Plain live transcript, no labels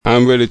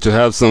I'm ready to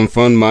have some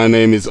fun. My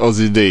name is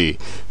Ossie D.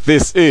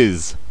 This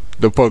is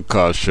the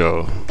podcast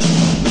show.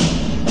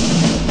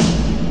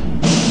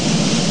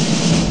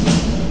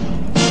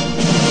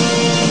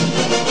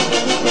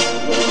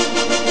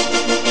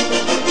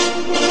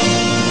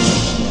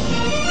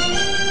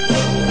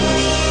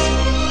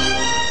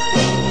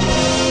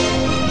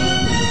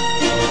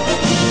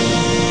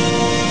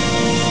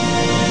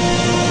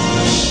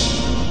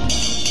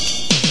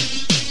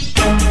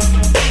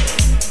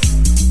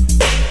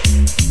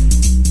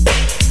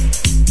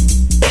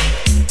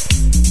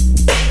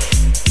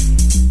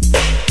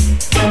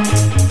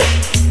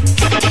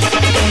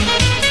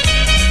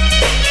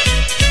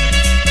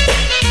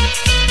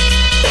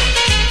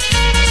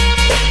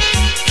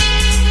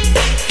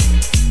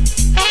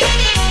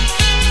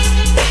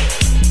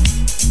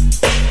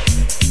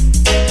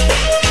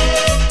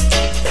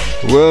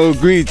 Well,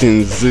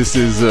 greetings. This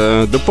is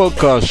the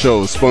podcast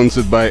show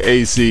sponsored by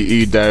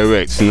ACE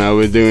Direct. Now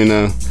we're doing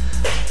a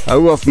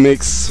rough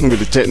mix with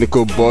the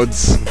technical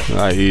buds,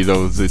 i.e.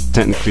 those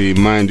technically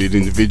minded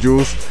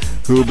individuals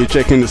who will be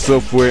checking the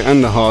software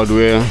and the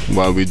hardware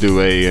while we do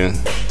a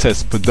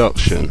test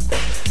production.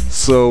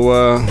 So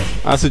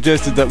I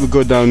suggested that we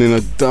go down in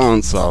a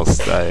dancehall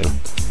style,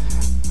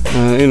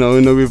 in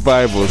a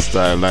revival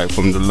style, like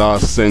from the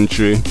last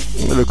century,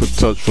 a little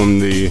touch from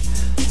the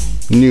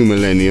new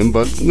millennium,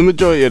 but the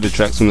majority of the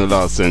tracks from the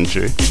last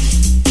century.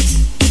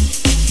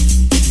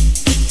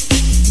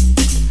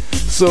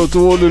 So to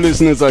all the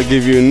listeners, I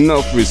give you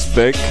enough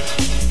respect.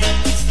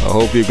 I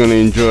hope you're going to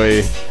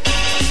enjoy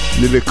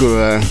the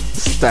little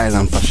style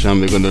and fashion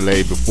we're going to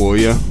lay before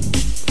you.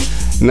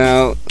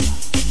 Now,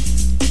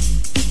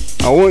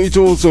 I want you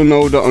to also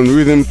know that on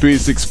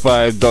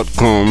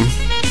rhythm365.com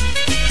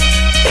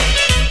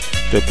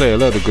they play a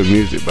lot of good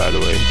music, by the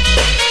way.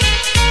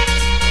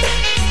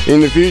 In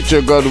the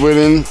future, God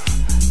willing,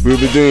 we'll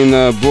be doing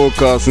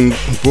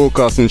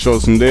broadcasting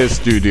shows from their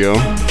studio,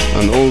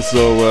 and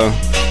also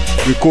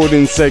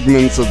recording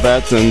segments of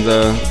that and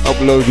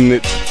uploading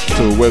it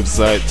to a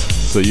website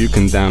so you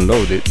can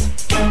download it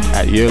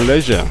at your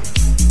leisure.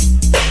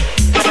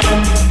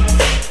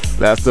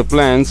 That's the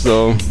plan,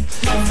 so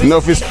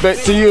enough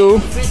respect to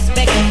you.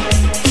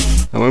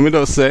 And when we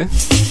don't say,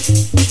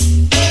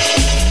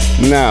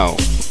 now,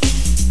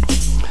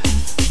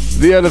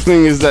 the other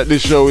thing is that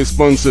this show is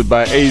sponsored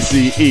by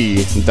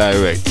ACE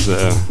Direct.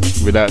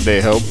 Without their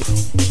help,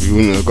 we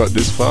wouldn't have got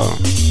this far.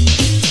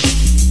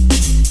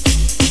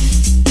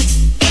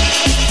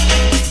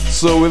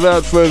 So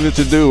without further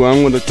ado,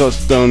 I'm going to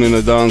touch down in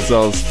a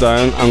dancehall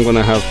style. I'm going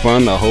to have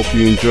fun. I hope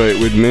you enjoy it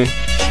with me.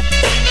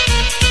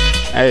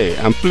 Hey,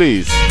 and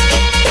please,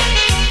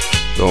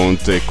 don't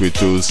take it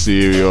too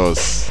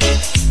serious.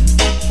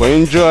 But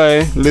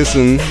enjoy,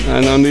 listen,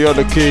 and on the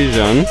other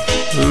occasion,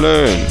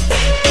 learn.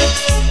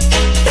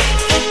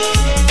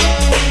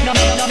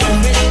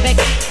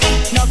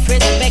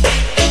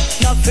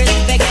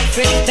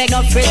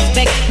 Enough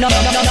respect,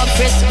 enough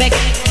respect,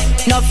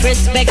 enough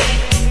respect,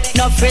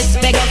 enough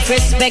respect, enough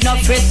respect,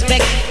 enough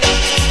respect.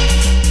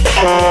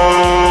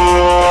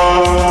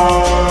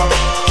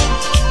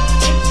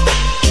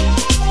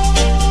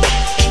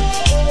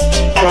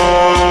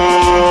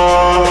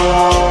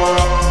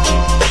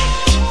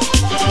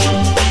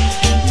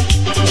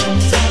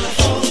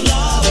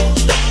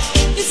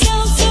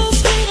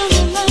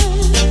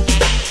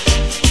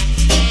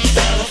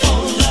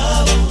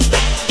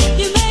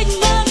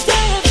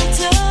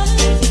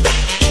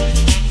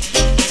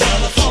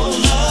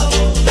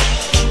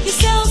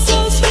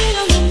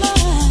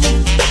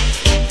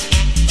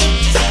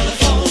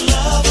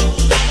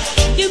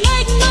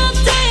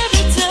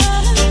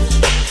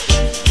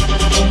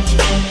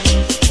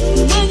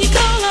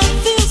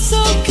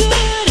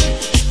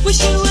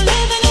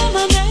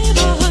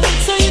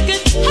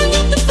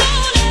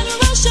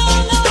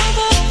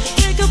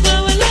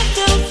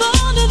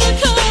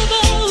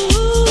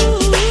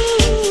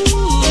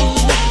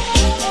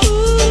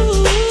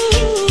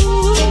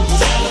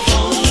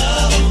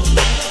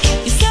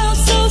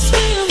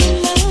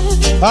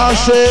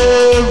 Ossie.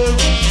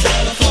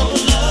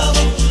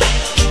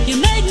 You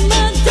make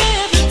my day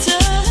every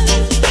time.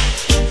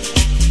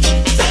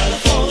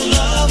 Telephone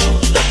love.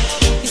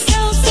 You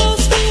sound so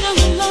sweet on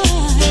the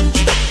line.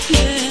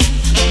 Yeah.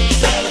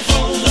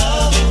 Telephone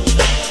love.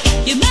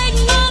 You make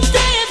my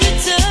day every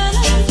time.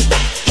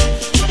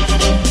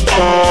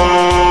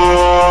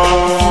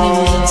 If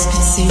anyone else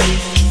could see me,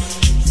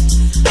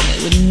 they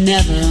would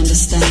never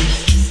understand.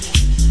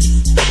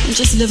 I'm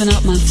just living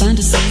out my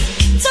fantasy.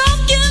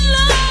 Talking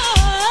love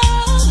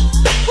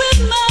with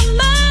my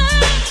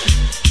mind.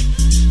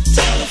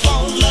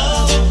 Telephone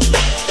love.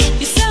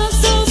 You sound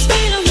so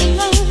sweet on the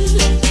line.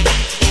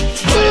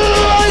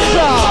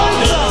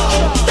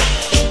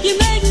 You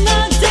make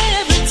my day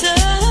every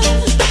time.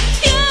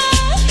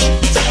 Yeah.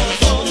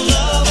 Telephone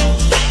love.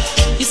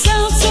 You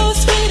sound so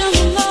sweet on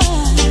the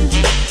line.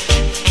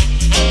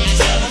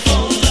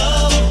 Telephone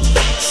love.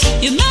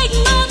 You make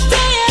my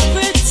day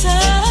every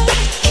time.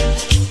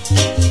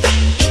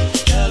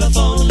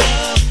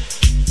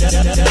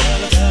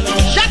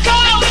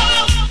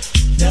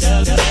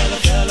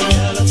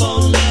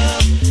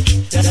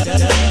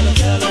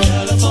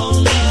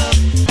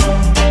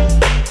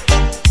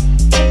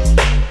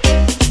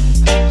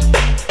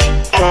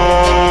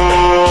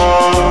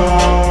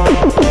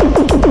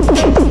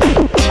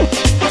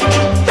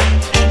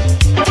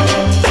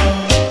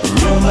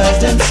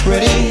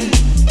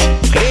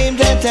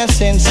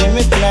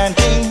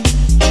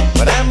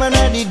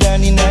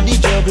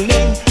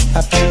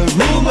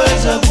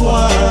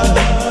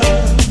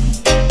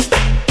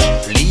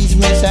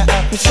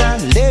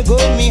 son, let go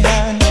me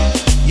hand.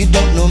 You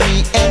don't know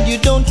me and you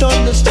don't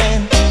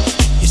understand.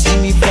 You see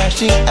me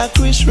flashing a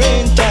Chris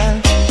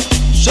Rental.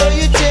 So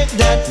you take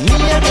that,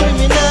 me a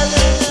criminal.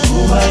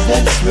 Rumors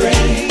that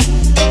spreading,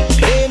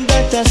 claim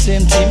that I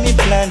sent me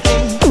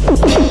planting.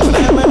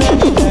 I'm a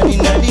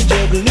nanny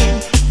juggling.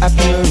 I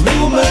hear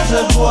rumors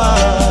of war,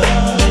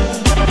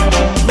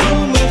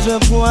 rumors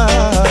of war.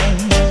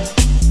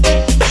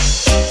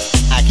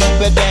 I keep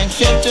a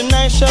dancing to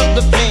nice up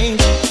the place.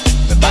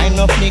 Me buy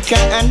no liquor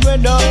and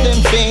red off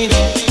them face.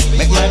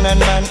 Make man and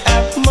man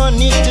have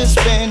money to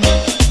spend.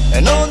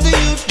 And all the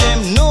youth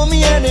them know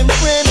me and them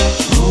friend.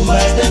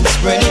 Rumors them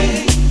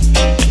spreading,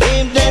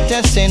 claim that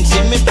I sense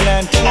in me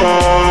planting.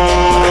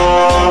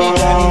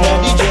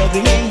 Daddy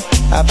juggling,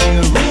 I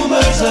feel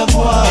rumors of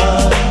war,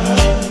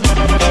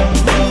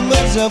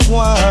 rumors of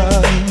war.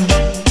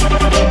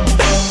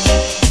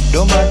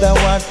 Don't matter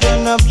what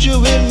turn up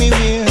jewel me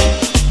wear.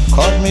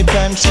 Cause me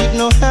pants seat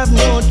no have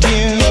no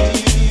tear.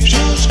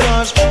 Shoes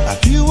cost a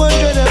few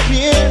hundred a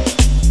pair.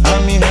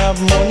 And me have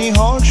money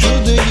all through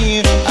the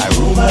year. I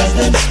rumors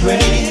them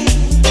spreading,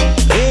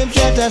 claim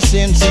that I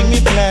sense in me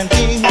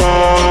planting.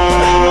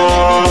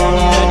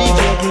 Daddy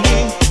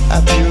juggling,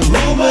 I feel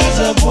rumors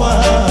of war.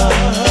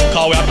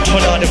 Cause we have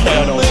turned on the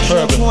fire now,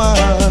 turbo.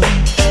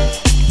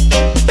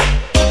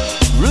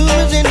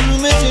 Rumors and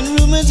rumors and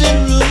rumors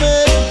and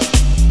rumors.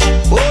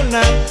 All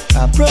night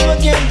a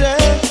propaganda.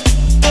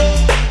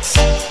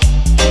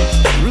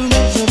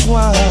 Rumors of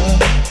war.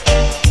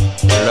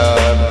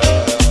 Love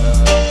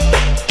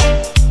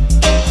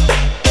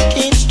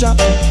can't stop.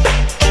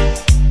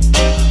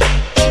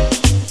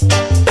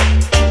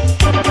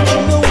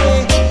 No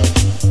way.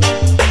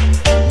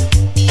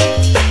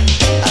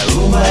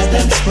 Rumors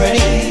them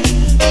spreading,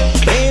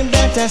 claim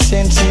that I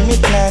sense in me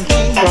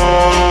planting.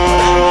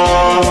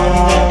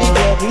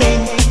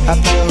 I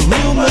feel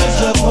rumors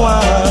of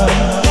war,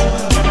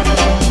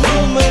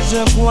 rumors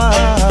of war.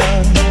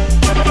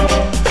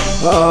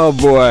 Oh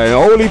boy,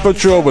 holy for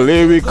trouble.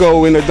 Here we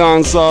go in the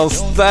dancehall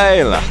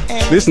style.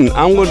 Listen,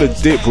 I'm gonna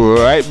dip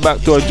right back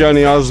to a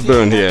Johnny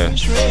Osbourne here.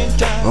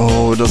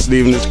 Oh, just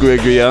leaving this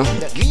Gregory here.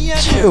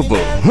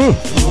 Terrible,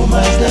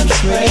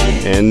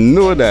 and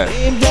know that.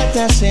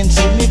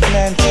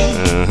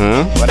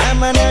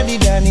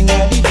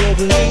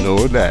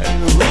 Know that.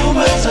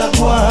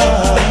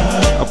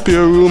 A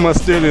pure rumor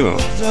still, you know.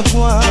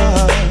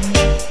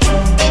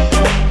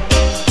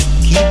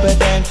 Keep a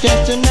dance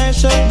just to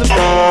nice up the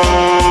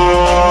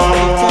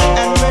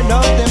and red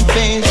off them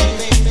face.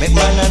 Make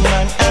man and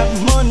man have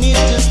money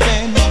to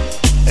spend.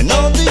 And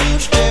all the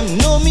youth them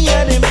know me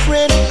and them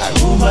friend. I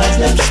rumors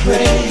them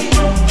spread.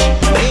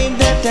 Claim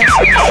that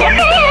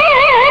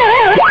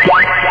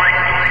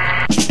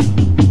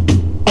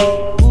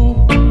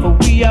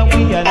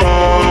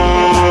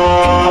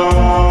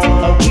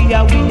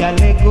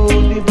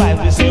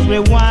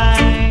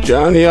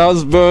Johnny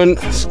Osbourne,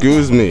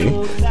 excuse me,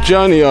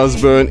 Johnny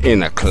Osbourne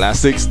in a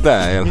classic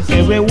style.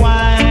 You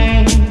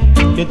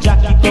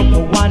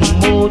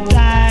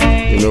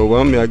know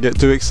what, me I get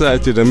too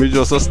excited and me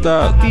just a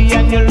start. Not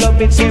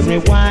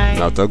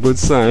a good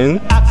sign.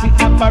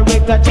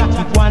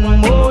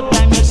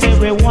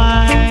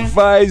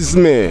 Vibes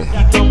me.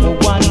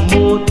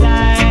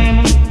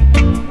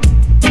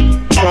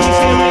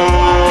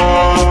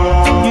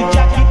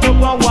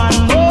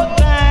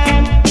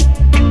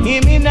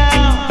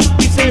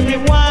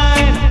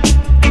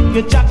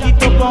 You jack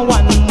it up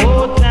one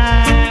more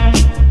time.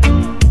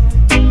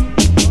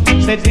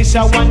 Said this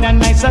a one and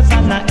nicer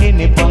than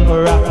any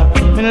bunker rocker.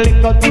 Me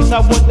lick out this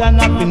a wood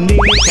and up in the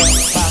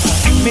back.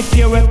 Me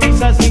tear a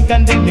piece of zinc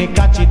and then me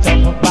catch it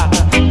up back.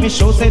 Me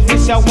show said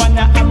this a one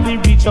and happy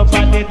reach up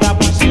at the top.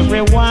 We say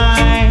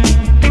rewind.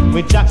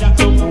 We jack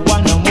it up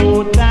one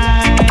more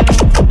time.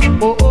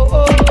 Oh oh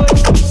oh.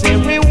 We say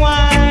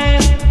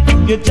rewind.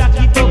 You jack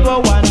it up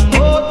one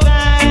more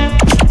time.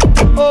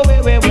 Oh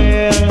well,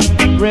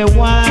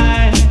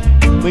 rewind.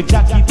 We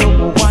jack it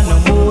up one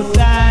more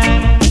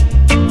time.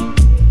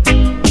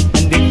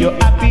 And if you're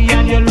happy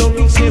and you love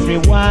it, say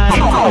rewind.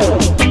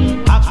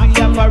 Ask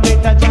the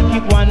operator, jack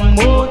it one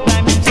more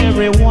time and say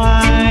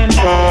rewind.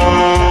 One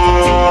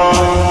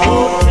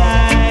more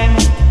time.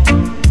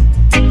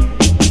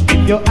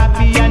 If you're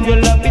happy and you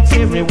love it,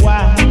 say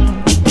rewind.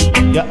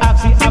 You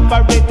ask the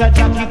operator,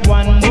 jack it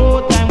one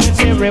more time and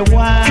say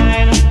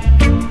rewind.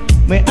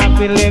 Me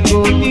happy let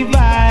go the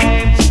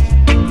vibes.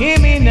 Hear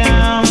me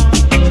now.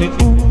 Say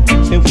ooh,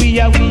 say we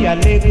are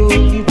Lego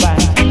divine.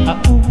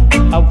 Ooh,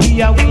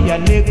 we are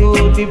Lego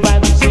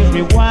divine. We say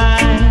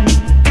rewind.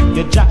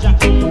 You jack it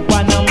up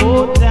one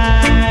more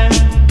time.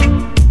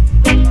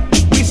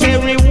 We say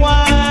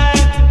rewind.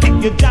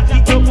 You jack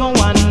it up one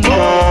more.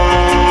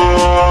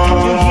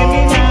 You hear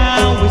me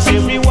now? We say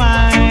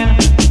rewind.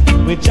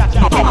 We jack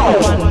it up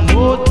one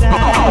more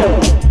time.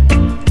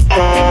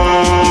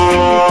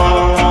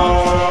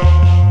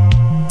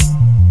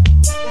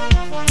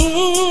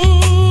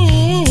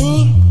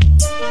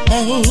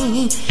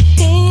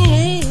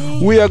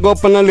 We are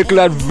going on a little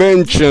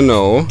adventure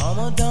now.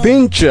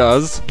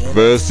 Pinchers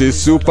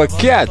versus Super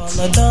Cat.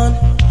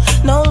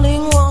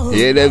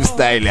 Yeah, them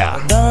style,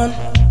 yeah. Done.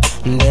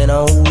 Then I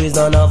always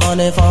done a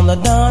funny from the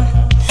dawn.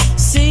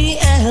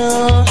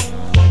 CL.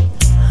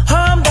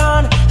 I'm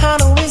done. I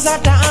know is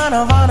at the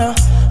honor.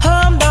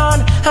 I'm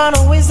done. I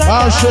know is at the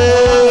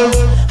honor.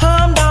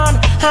 I'm done.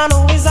 I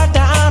know is at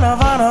the honor,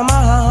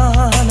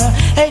 man.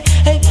 Hey,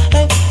 hey,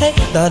 hey, hey.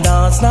 The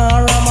dance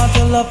now, Rama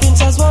till the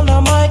pinchers on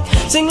the mic.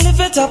 Sing, lift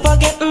it up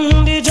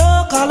again, the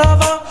joke all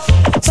over.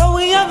 So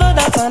we have the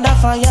dance and the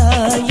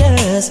fire,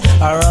 yes.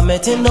 I rum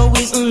it in the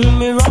west,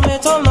 me rum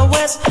it on the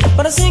west.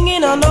 But I'm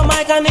singing on the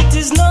mic and it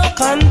is no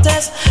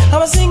contest.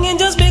 I'm singing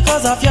just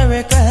because of your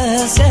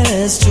request,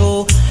 yes,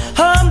 true.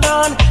 I'm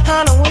done,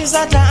 I know it's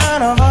at the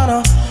honor. I'm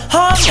done,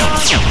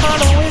 I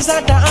know it's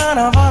at the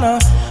honor. I'm done,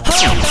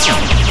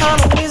 I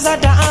know it's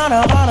at the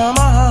honor,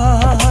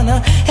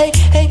 man. Hey,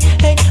 hey,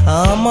 hey,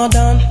 I'm all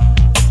done.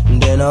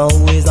 Then I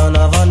always done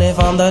a funny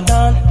from the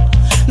dawn.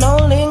 No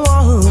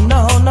lingo,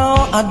 no,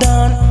 I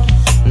done.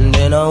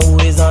 Then I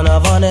always done a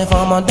funny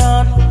from a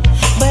dawn.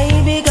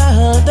 Baby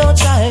girl, don't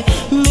try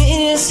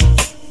miss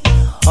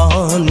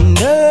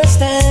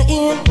understand.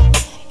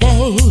 Yeah,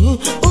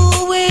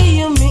 ooh, will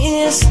you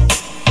miss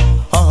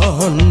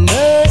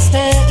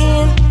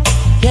understand?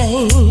 Yeah,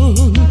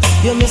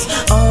 you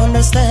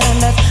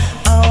misunderstand that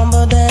I'm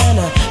the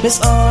dana.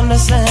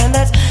 Misunderstand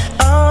that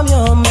I'm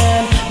your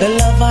man. The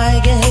love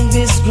I gave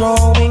is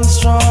growing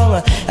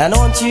strong. And I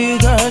want you,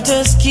 girl,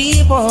 just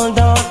keep on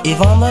down. If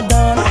I'm a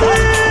done.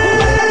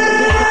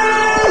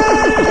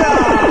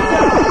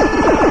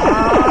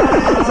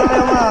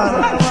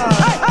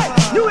 Hey,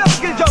 you have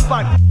skill jump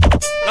on.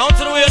 Down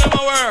to the way of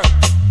my world.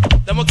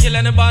 Them will kill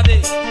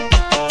anybody.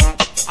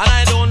 And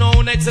I don't know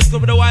who next it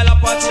could be the wild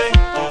Apache.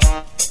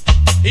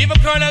 Even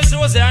Colonel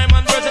Josie, I'm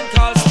on Virgin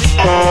calls me.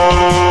 Bye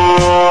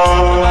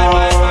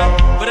bye bye.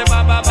 But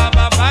bye bye bye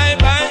bye bye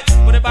bye.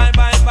 But bye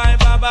bye bye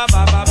bye bye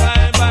bye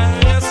bye bye.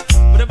 Yes.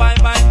 But bye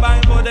bye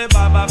bye. But bye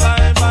bye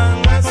bye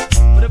bye. Yes.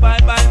 But bye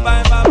bye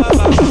bye bye bye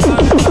bye.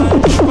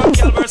 If a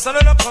Calvary son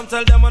of come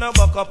tell them when I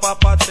buck up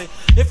Apache.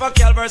 If a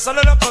Calvary son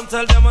of come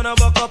tell them when I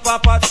buck up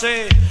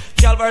Apache.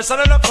 Calvary son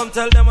of come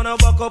tell them when I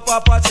buck up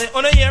Apache.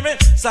 Wanna hear me?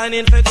 Sign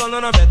in for gun,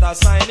 on a better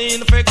sign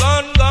in for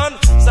gun.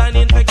 Sign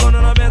in for gun,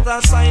 on a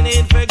better sign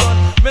in for gun.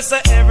 Me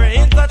say every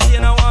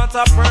entertainer want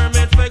a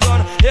permit for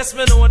gun. Yes,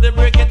 me know the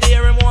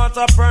brigadier him want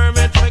a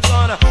permit for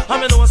gun.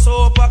 And me know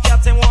Sopa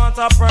Cat him want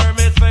a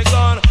permit for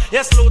gun.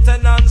 Yes,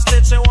 Lieutenant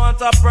Stitch he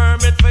want a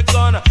permit for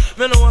gun.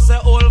 Me know say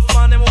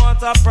Wolfman him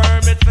want a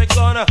permit for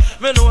gun.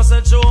 Me know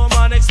say Joe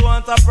Mannix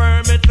want a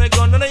permit for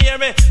gun. Don't you hear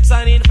me?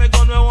 Sign in for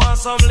gun, we want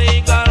some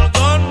legal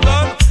gun.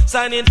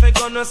 Sign in for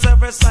gun, we say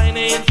for sign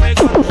in for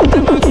gun.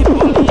 Them a give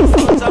police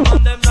guns and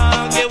them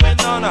not giving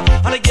none.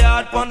 And the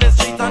guard on the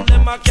street and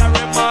them a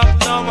carry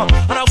magnum.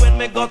 And when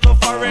me go to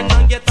foreign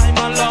and get time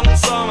a long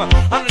sum.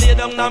 And lay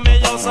down on me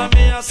house and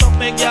me a suck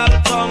me girl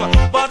tongue.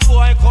 But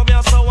boy come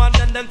here so and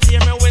then them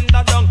tear me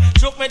window down.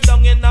 Choke me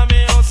down in a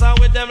me house and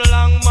with them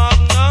long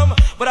magnum.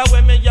 But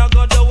when me a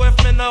go do if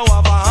me now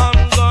have a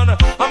handgun.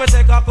 And me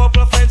take a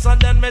couple friends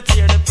and then me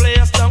tear the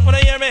place down. When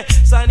you hear me?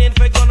 Sign in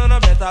for gun and a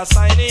better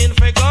sign in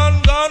for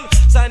gun.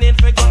 Sign in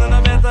for gun and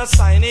a better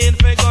sign in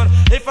for gun.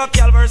 If a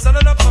Calvary son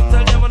and a come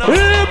tell them when a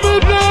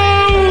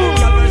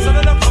Calvary son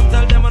and a come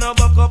tell them when a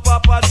buck up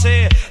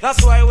Apache.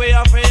 That's why we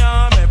have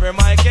a every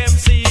mic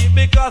MC.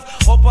 Because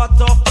up a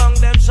tough tongue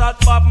them shot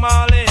Bob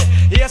Marley.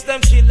 Yes,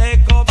 them kill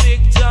Echo, Big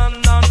John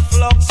and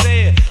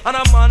Fluxy. And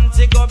a man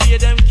take up here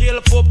them kill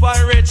Pope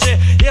and Richie.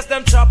 Yes,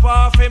 them chop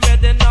off him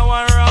head in now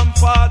a ram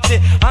party.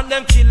 And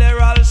them kill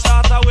Errol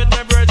Shatter with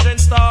my brethren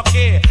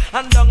Starkey.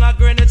 And down a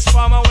Greenwich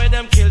farmer where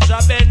them kill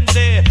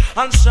Jabenji.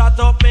 And shot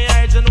up me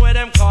agent where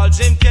them call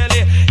Jim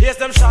Kelly. Yes,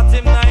 them shot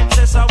him 9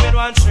 Cheshire with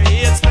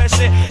 138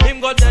 special. Him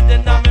go dead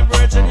in a me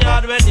virgin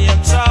yard when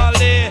name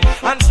Charlie.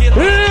 And kill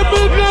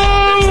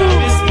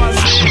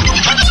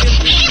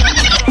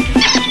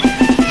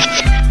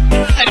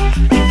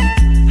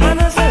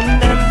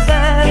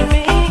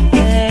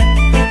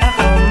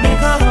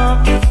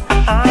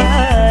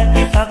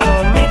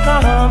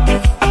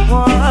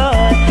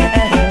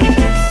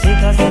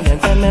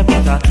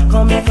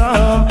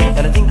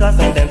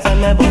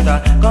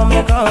come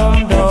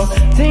down.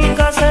 Think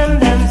I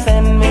send them,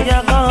 send me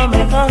a come,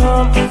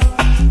 come.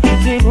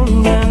 See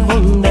boom then.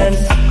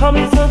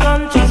 Come so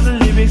conscious, the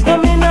lyrics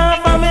coming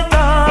out from it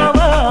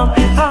all.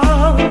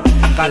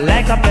 Cause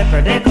like a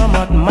pepper, they come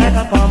out,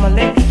 Michael Palmer,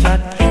 lick chat.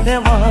 They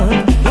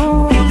want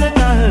rule the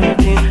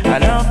 13.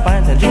 And I'll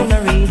find a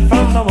junior read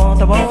from the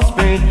water won't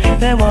spread.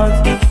 They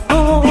want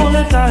rule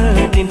the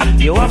 13.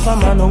 You have some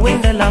man who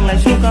win the long like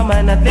Sugar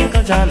Man and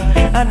Pickle John.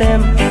 And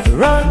them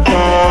run.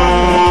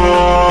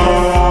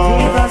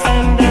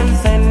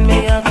 Send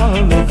me a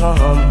come.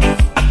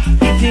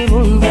 See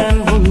boom then.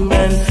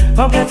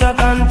 Come get your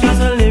conscious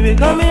lyric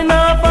coming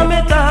up from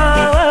it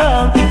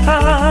all.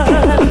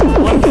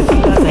 What you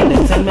think I send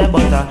them, send me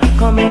butter,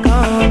 come.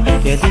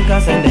 You think I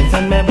send them,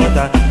 send me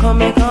butter, come.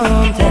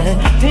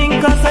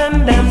 Think I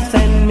send them,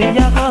 send me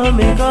a come.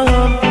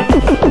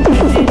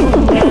 See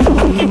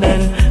boom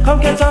then. Come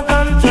get your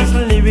conscious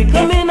lyric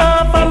coming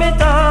up from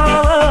it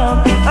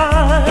all.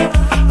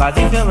 Cause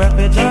if you work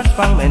with George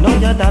Fang, me know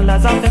your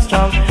dollars are fix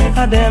strong.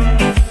 And them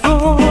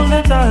rule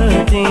the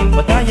 13.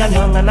 But I am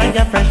young and I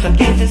am fresh, and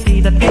can't you see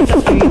that picture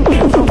screen?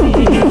 So we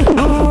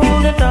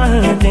rule the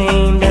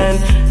 13. Then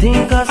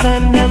think I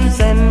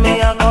send me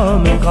a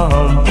come.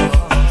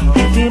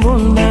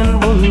 Boom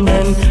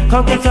then,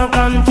 come get your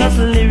conscious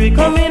lyric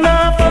coming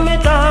off from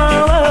it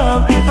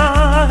all.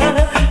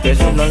 Yes,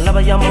 you know,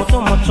 love your mouth so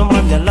much,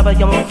 man. You love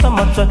your mouth so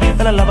much,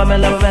 and I love me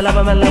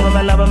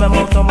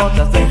mouth so much.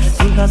 I say,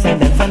 think I send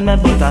me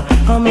butter,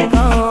 come.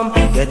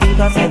 Yeah, think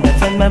I send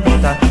me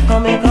butter,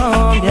 come.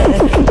 Yeah,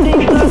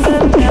 think I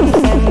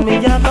send me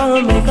a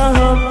come.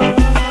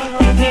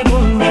 Hey,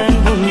 boom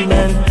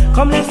then,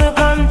 come listen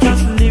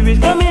conscious lyrics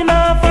coming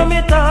off from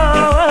it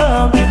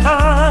all.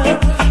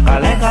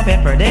 Like a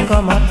pepper, they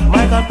come up.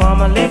 Michael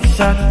Palmer, lick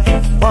shot.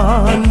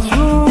 1, 2,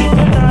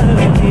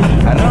 13.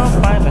 And now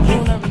 5 and 2.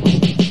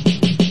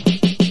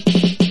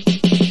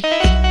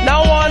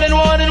 Now warning.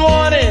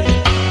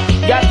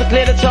 Got to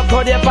clear the truck,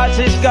 how the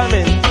Apache's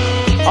coming.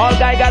 All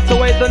guy got to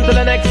wait until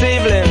the next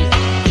evening.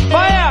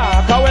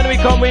 Fire, cause when we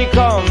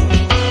come.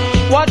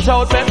 Watch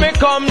out, make me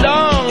come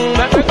down.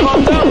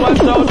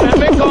 Watch out, make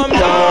me come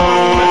down.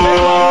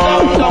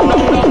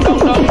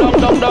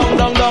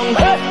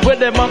 With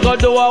them I go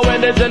do it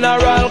when the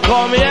general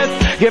come, yes.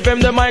 Give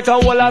him the mic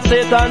and hold a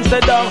seat and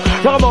sit down.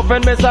 Come up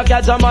and Mr.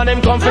 Catch a man,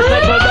 him come for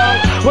settle down.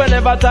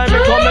 Whenever time he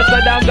come, I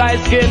say that guy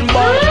skin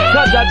bun.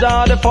 Cause Jaja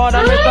are the father,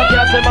 Mr.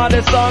 Catch him are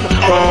the son.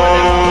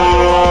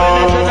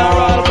 When the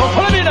general come,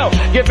 follow me now.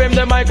 Give him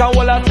the mic and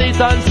hold a seat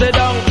and sit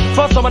down.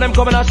 For some of them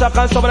come in a shock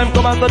and some of them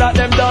come and so that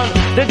them done.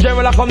 The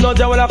general come, no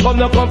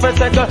come for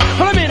second.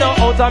 Follow me now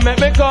out and make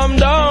me come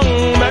down.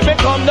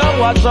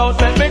 Watch out,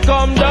 make me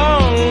come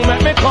down.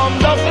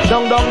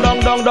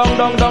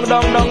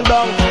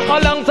 Down. A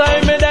long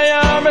time me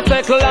there, me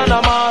settle and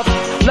a mass.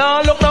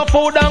 Now look no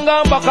food and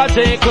gone back a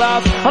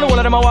J-class. And all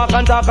of them a walk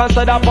and talk and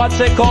say that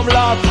Patsy come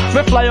last.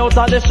 Me fly out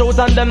of the shoot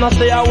and them not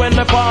stay when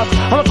me pass.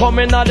 I'm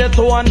coming at the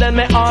 2 and then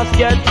me ass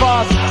get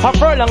fast. A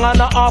furlong and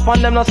a half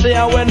and them not stay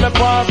when me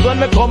pass. When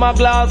me come a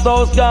glass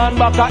house gone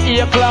back a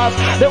A-class.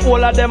 The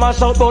whole of them a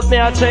shout out me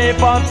a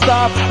chief of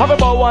staff. Have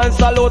about one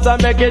salute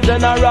and make it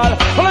general.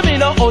 Follow me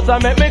now out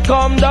and make me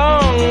come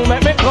down.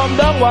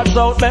 Watch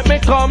out, make me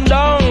come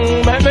down.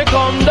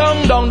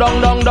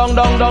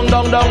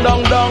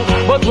 Down.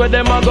 But with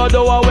them I go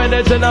do it when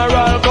the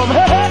general come.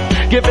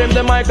 Give him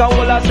the mic and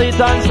hold a seat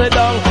and sit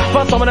down.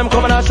 For some of them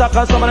come in a shock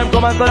and some of them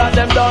come and so that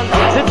them done.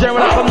 The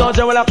general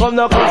come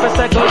no come for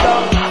settle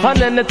down.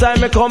 And anytime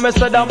me come, me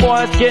say that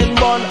boy skin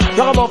bun.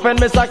 Rock up and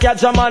Mr.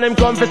 Catch a man, him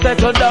come for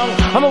settle down.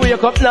 I'ma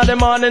wake up now the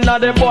morning, now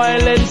the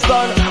boiling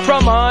sun.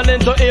 From morning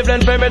to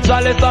evening, for me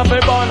chalice off me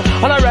bun.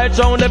 And I ride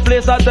round the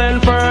place at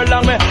 10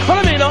 furlong me.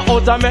 Follow me now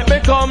out and make me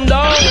come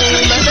down.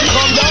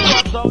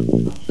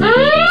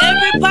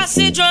 Every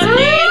passenger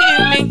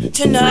near me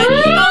tonight,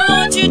 I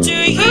want you to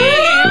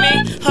hear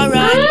me.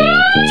 Alright,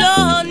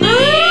 don't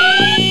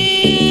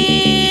need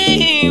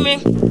me.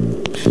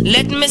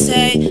 Let me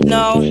say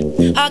no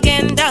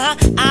agenda.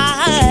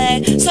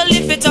 So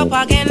lift it up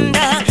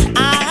agenda.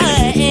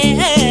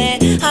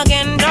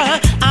 Agenda.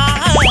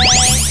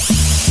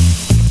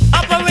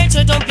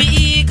 Operator, don't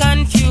be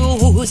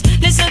confused.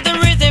 Listen to the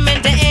rhythm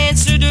and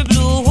dance to the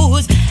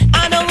blues.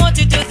 I don't want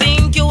you to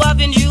think you have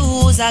been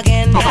used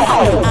again.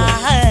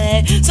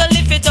 So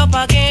lift it up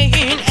again.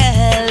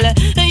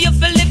 You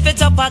feel lift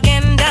it up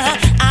again.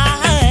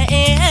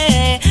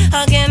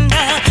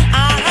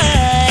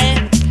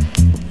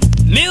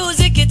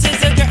 Music, it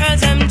is a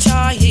girl's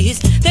choice.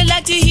 They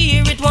like to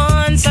hear it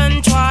once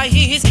and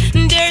twice.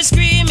 They're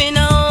screaming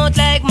out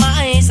like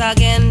mice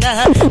again. So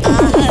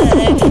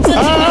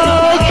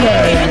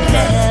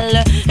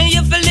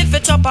you feel lift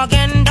it up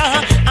again.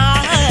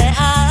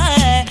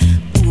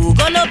 Who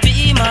gonna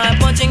be my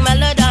punching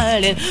melody,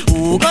 darling?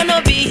 Who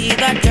gonna be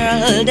that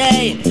girl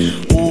day?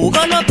 Who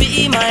gonna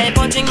be my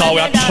punching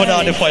melody,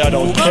 darling?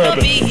 Who gonna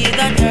be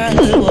that girl,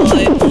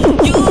 boy?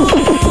 You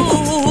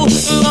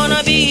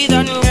gonna be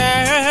that girl?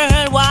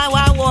 Why,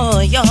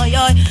 yo.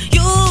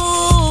 You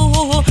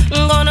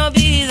gonna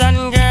be that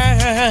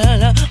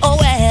girl? Oh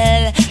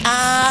well,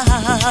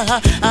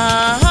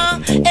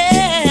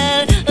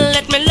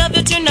 let me love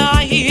you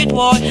tonight,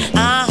 boy.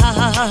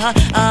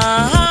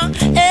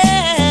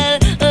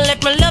 Let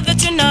me love you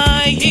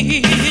tonight.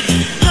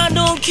 I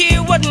don't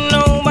care what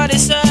nobody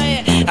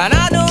say, and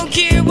I don't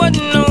care what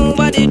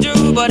nobody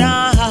do, but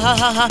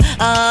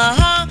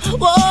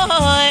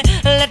boy,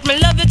 let me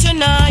love you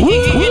tonight.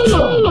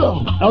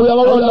 And we have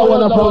a run that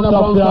one from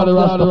top there, the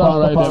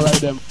Rastafari right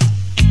them.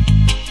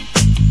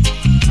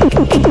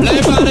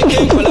 Life on the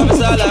king, we love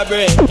us all our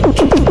brain.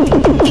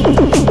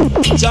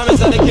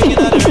 Jammers are the king in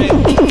the ring.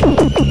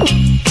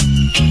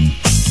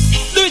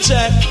 Do it,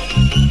 check.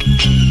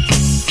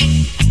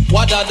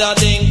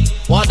 Wada-da-ding,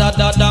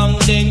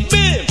 wada-da-dang-ding,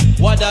 bim.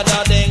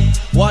 Wada-da-ding,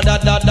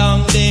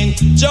 wada-da-dang-ding.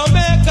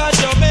 Jamaica,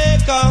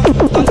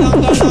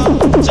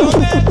 galang-galang.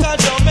 Jamaica,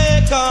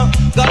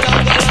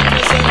 galang-galang.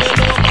 Me say me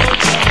know about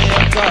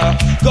Jamaica.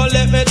 Go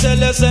let me tell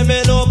you, say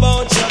me know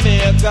about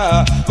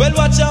Jamaica. Well,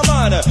 watch your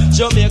man.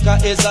 Jamaica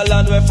is a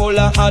land where full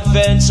of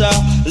adventure,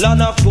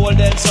 land of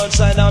golden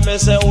sunshine and me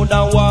say wood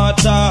and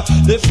water.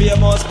 The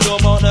famous Blue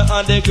Mountain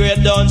and the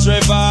Great Duns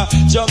River.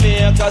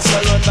 Jamaica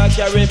surrounded by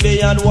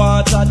Caribbean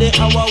water. The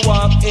our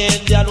walk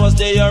Indian was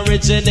the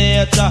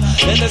originator.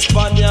 Then the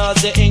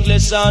Spaniards, the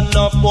English and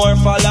enough more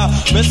follow.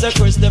 Mr.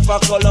 Christopher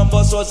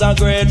Columbus was a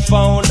great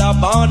founder,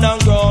 born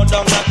and grown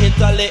down in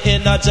Italy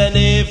in a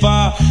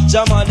Geneva.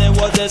 Germany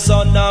was the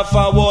son of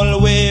a wool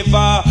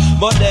weaver,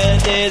 but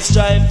then he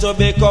strived to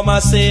become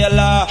a sailor.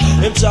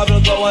 Him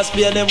travel go and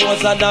Spain, him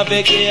was a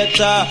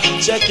navigator,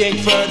 checking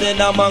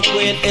Ferdinand and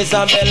Queen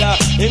Isabella.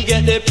 Him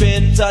get the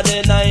Pinta,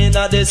 the Nine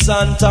of the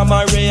Santa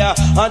Maria,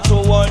 and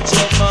 200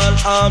 man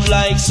armed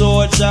like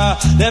soldier.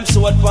 Them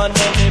sword pan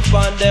them, hip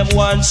on them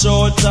one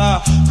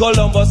shooter.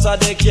 Columbus are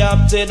the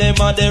captain,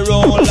 him and the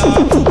roller.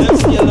 Them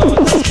sail out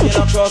and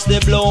sail across the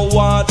blue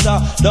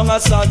water. Down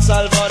at San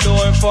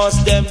Salvador,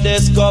 first them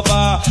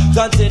discover.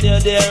 Continue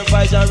their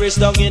voyage and reach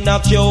down in a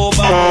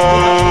Cuba.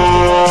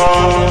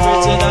 Them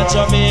reach in a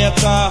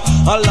Jamaica.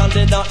 I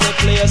landed at the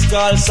place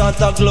called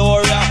Santa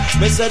Gloria.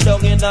 Me say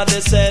down in a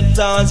the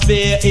Sentence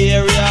Bay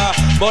area,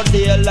 but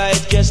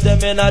daylight catch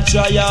them in a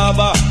dry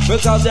harbor,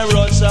 because them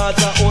run short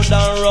of wood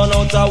and run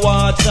out of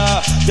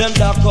water. Them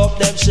dock up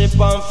them ship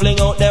and fling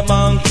out them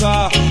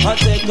anchor, and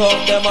take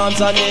out them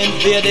arms and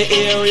invade the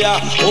area.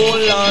 Whole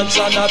launch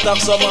and attack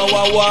some of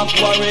our walk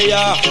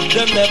warrior.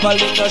 Them never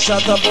lick a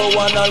shot up but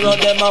one and run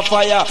them a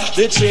fire.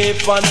 The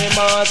chief and the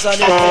mass and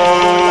the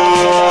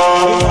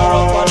we are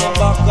up on them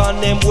back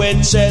on them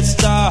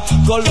Winchester.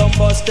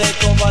 Columbus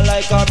take over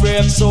like a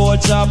brave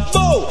soldier.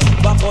 Boom!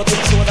 Back out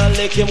him soon and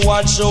lick him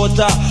one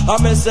shooter. I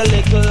miss a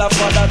little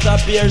after that a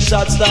beer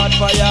shot start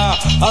fire.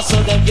 I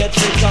saw them get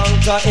the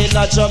conquer in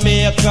a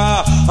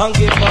Jamaica and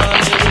give man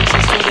the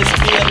riches to the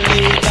Spain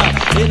leader.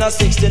 In a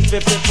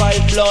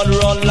 1655 blood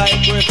run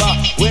like river,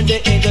 when the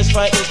English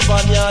fight the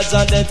Spaniards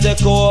and then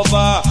take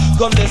over.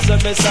 Come this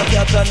Mr.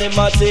 Cat and him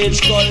a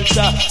teach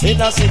culture. In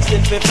a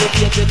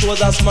 1658 it was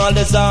a small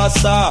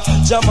disaster.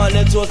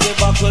 Germany was the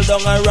buckle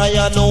down and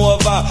Ryan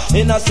over.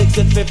 In a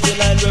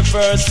 1659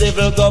 reverse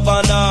civil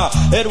governor.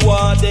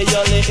 Edward the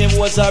Yoli, him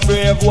was a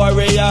brave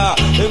warrior.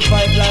 Him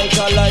fight like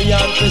a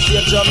lion to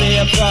save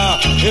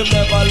Jamaica. Him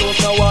never lose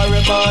no war,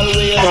 him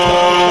always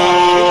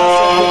conquer. In a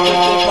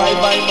 1755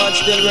 I man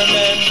still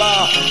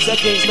remember. Say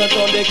Kingston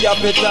town the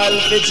capital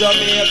for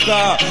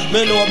Jamaica.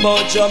 Me know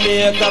about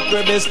Jamaica,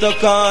 crib the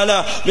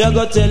corner. Me a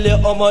go tell you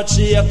how much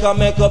acre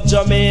make up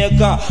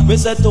Jamaica. Me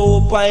say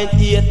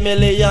 2.8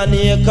 million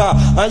acre.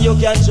 And you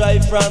can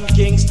drive from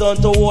Kingston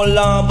to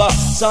Wolamba,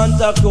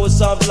 Santa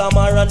Cruz of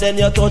Lamar, and then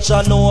you touch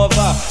a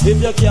Nova.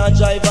 If you can't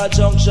drive a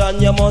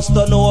junction, you must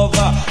turn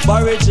over.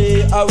 Barry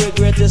G, our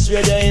greatest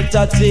radio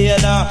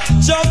entertainer.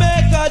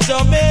 Jamaica,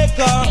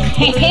 Jamaica.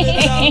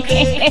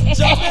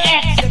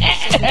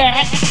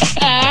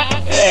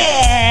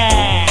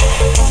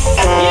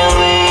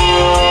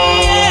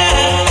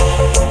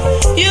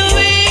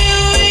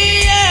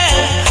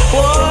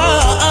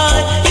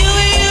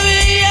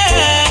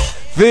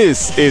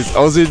 This is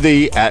Ossie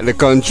D at the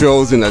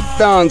controls in a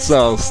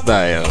dancehall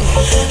style.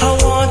 I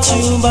want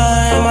you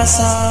by my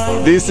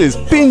side. This is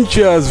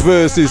Pinchers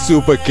versus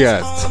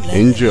Supercat.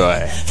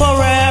 Enjoy.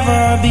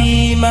 Forever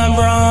be my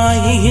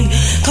bride,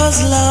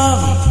 'cause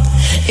love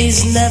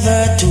is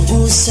never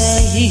to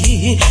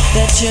say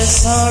that you're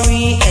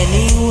sorry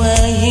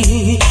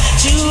anyway.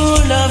 True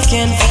love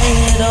can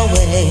fade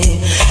away.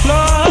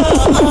 No,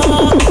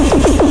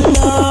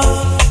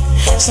 love.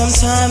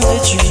 Sometimes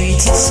it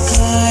treats the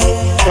sky.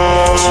 True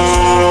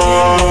love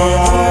can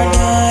never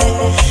die.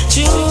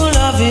 True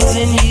love is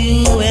in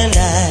you and I.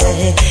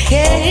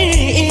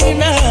 Hey,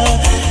 now,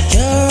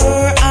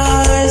 your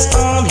eyes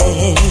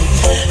only.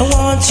 I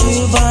want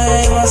you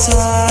by my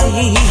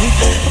side.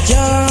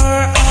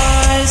 Your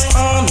eyes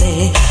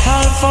only.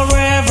 I'll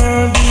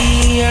forever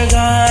be your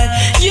guide.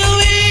 You,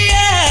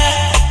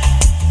 yeah,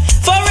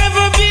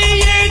 forever be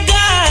your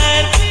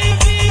guide.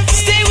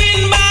 Stay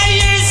with by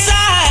your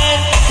side.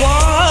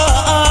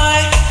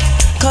 Why?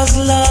 'Cause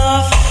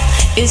love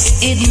is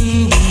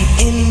hidden deep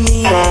in me,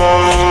 and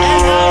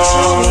I'll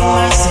show you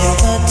my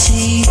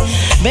sympathy.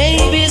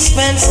 Baby,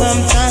 spend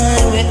some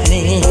time with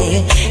me.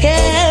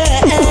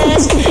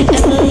 Yes,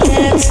 and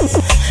let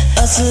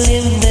us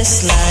live this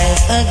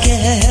life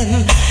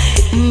again.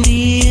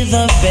 Be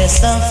the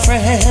best of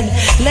friend.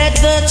 Let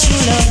the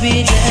true love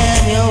be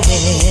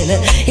genuine.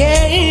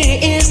 Yeah,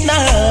 it's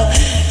now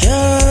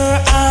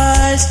your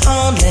eyes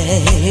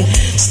only.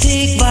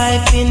 Stick by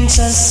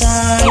Pinchers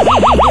side. Your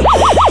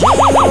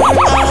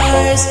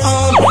eyes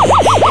only.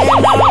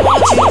 And I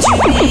want you to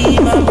be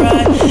my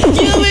bride.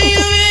 You,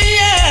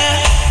 yeah.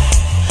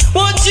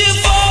 Want you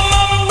for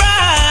my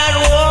bride.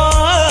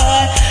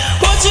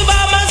 Want you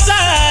by my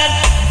side.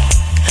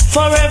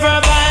 Forever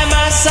by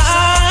my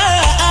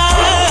side.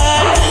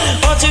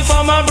 Want you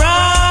for my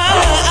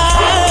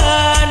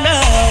bride. No.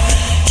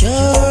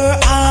 Your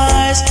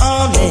eyes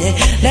only.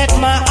 Let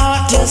my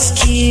heart just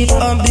keep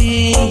a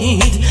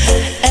beat.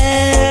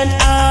 And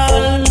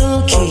I'm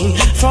looking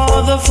for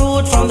the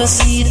fruit from the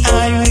seed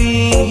I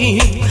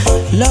reap.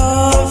 Lord,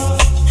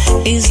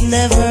 is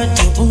never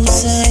to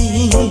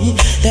say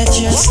that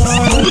you're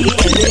sorry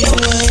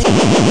anyway.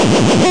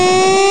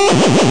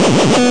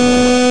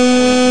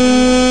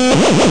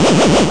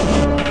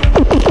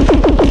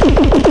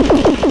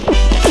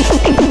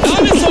 Now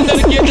this song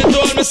dedicated to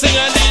all my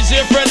singer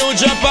DJ friend who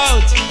drop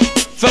out.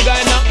 For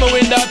guy knock my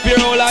window up, your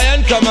whole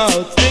lion come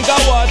out. Think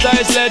of water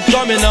is lead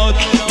coming out.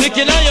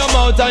 Licking on your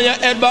mouth and your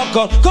head back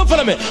up. Come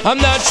follow me, I'm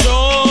not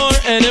sure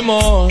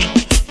anymore.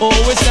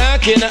 Always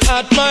knocking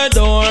at my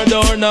door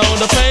now.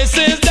 The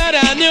faces that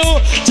I knew,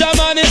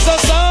 German is so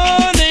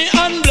sunny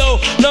and blue.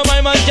 Now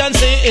my man can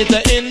see it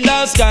in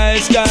the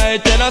sky.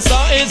 Then I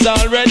saw it's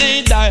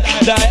already die.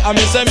 I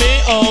miss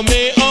me, oh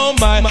my.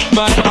 I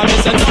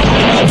miss no,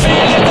 I feel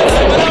it,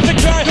 I have to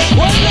cry.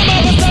 When the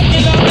mama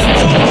talking out, them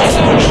two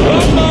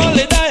Bob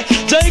Marley die,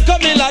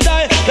 Jacob Miller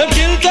die. Them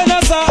kill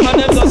Tennessee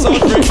and them just so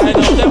free. I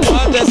know them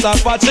want this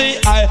Apache,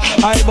 I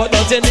but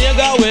nothing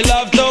nigga will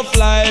love to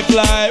fly.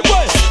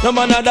 Boy, no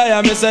man a die,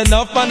 I miss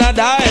enough man a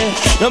die.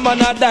 No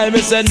man a die,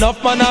 miss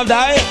enough man a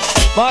die.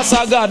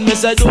 Master God, me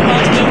say do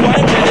ask me why.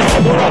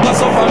 Many more I go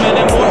suffer,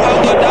 many more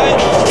I go die.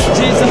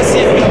 Jesus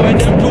Savior when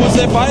them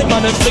crucify,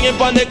 man them singing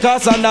on the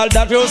cross and all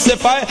that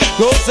crucify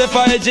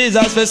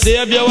Jesus for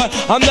Savior.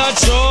 I'm not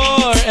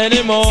sure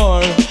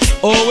anymore.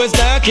 Always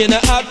knocking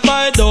at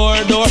my door.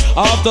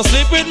 I have to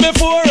sleep with me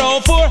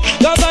 404.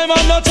 Cause I'm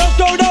not just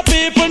crowd of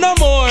people no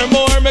more.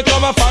 Me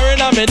come a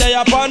foreigner, me day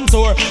upon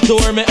tour.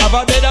 Me have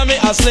a bed and me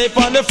asleep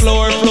on the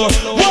floor.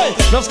 Why?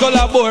 Nuff skull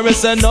a bore, me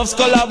say nuff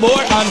skull a bore.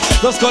 And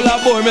nuff skull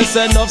a bore, me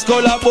say nuff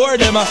skull a bore.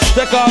 Them a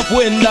take off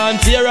window and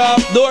tear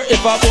off door.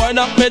 If a boy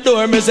knock me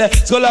door, me say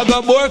skull a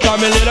go bore.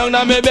 Cause me lay down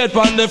on me bed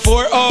on the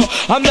floor. Oh,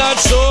 I'm not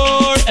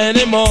sure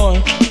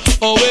anymore.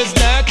 Always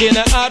knocking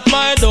at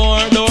my door.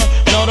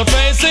 Now the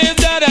faces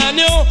that I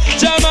knew,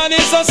 German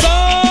is so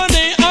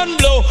sunny and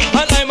blue.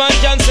 And I man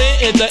can see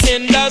it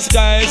in the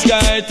sky.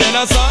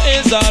 Tennessee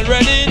is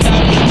already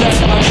died.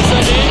 I miss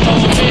me,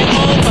 oh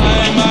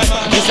my.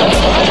 It's a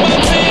time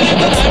I feel it,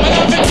 the time I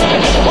have to cry.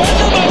 When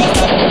the mama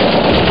stop.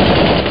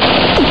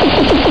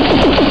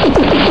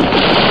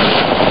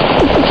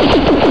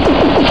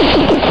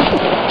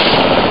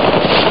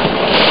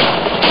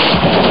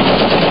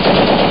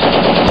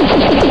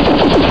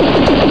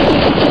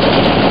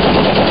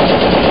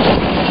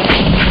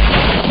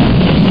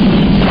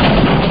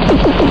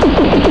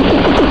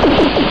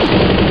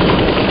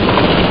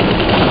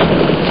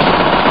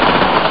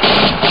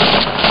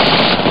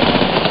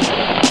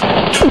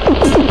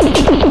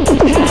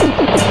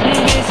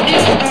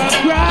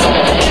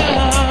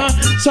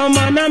 Some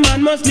man and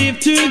man must live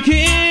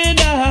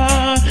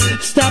together.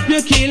 Stop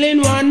your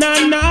killing one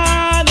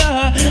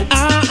another.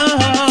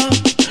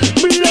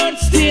 Blood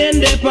stain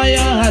there for your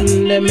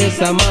hand,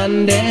 Miss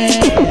Amanda.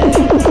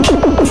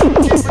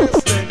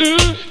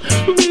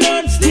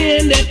 Blood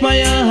stain there for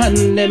your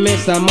hand,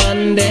 Miss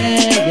Amanda.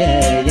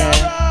 Yeah.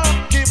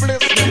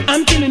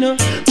 I'm killing her.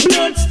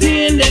 Blood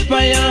stain there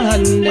for your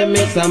hand,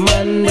 Miss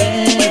Amanda.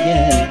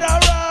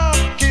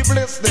 Yeah. Keep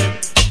listening.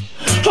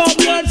 Oh,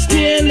 blood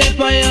stain left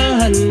by your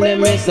hand,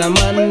 Miss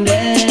Amanda.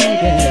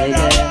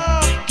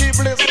 Keep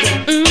listening.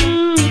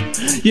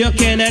 You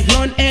cannot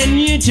run and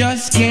you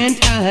just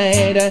can't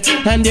hide.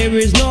 And there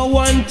is no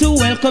one to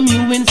welcome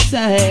you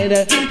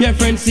inside. Your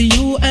friends see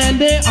you and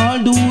they all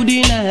do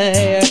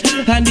deny.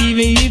 And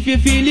even if you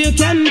feel you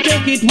can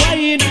take it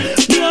wide,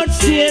 blood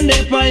stain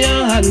left by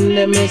your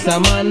hand, Miss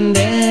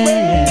Amanda.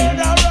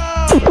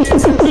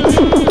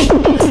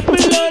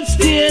 Blood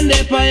stain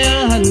there for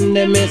your hand,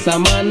 Miss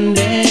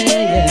Amanda.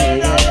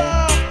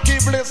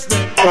 Keep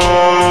listening. Be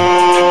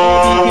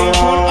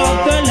careful of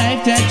the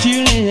life that you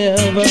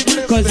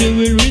live, cause you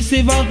will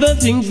receive all the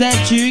things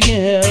that you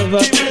give.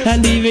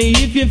 And even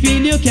if you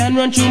feel you can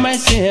run through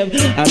myself,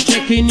 I'm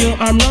checking you,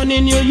 I'm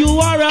running you, you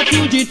are a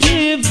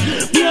fugitive.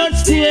 Blood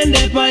stain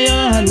there for your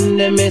hand,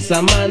 Miss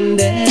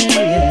Amanda.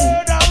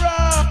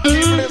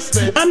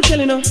 I'm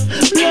telling you,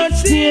 blood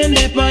stain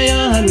there for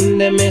your hand,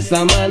 Miss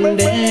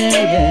Amanda.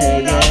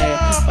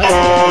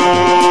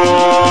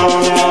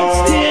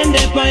 Blood stain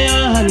there for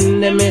your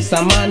hand, Miss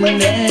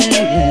Amanda.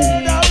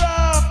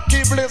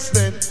 Keep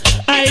listening.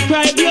 I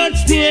cry blood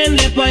stain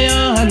there for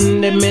your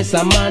hand, Miss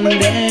Amanda.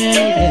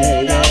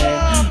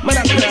 Man,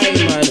 I cry,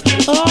 man.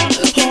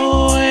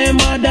 Oh,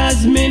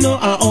 mothers, me know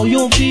how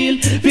you feel.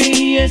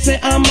 Feel say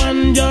a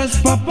man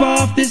just pop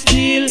off the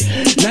steel.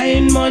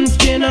 9 months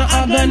in a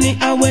agony,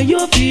 how where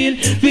you feel.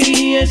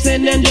 Feel say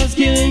them just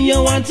killing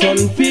you and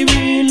son for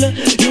real.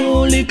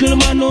 You little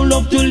man who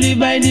love to live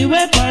by the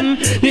weapon.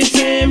 The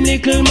same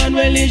little man,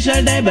 well he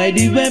shall die by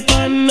the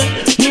weapon.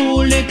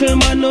 You little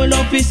man who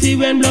love to see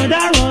when blood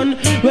a run.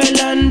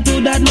 Well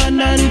unto that man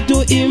and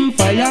to him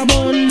fire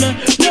burn.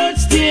 Blood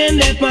stain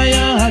there for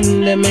your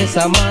hand, Miss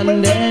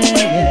Amanda.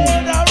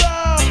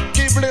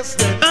 Keep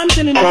listening. I'm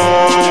telling you,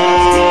 blood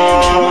stain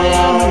there for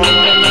your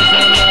hand, Miss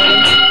Amanda.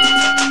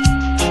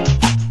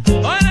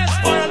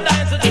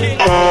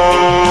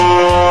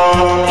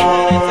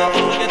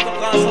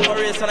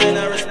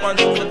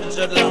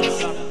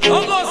 Who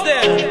goes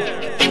there?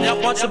 They're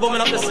punching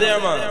booming up the stair,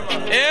 man.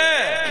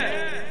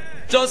 Yeah.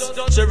 Just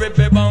cherry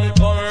bang,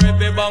 come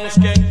ribby bang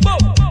skank. Boom.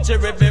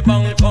 Cherry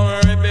bang,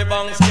 come ribby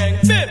bang skank.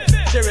 Bim.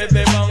 Cherry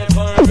bang,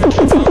 come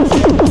ribby bang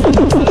skank.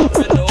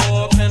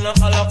 Me no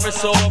holla for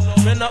soap,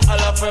 me no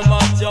holla for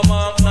mat your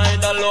mark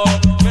neither low.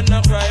 Me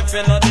no cry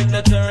for no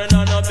dignitary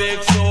and no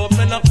big soap.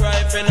 Me no cry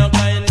for no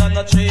kind and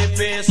no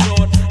 3-piece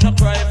suit. No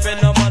cry for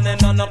no money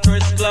and no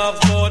Chris gloves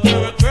boat. Me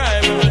will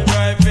cry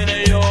for the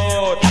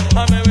youth.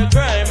 And me will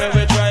cry for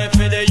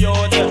the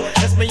youth.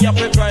 Yes, me have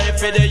to cry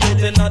for the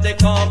youth in the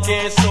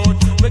khaki suit.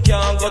 Me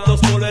can't go to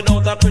school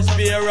without a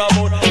crispy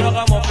boot. Now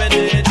I'm up in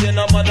the 18,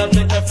 no matter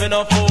take me for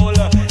no fool.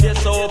 Yes,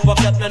 so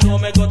pocket me know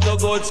me go to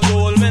good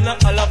school. Me no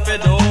holla for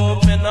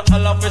dope, me no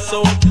holla for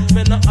soap.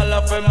 Me no holla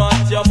for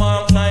mat your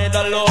mark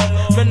neither low.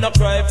 Me no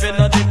cry for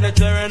no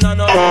dignitary and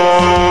no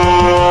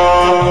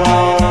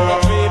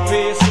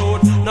 3-piece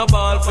suit. No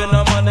ball for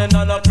no money,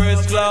 no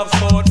Chris gloves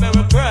boat. Me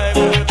will cry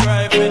for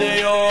the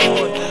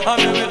youth.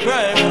 And me will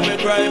cry for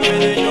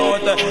the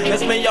youth.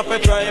 Yes, me have to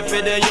cry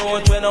for the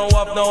youth when I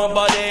have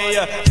nobody.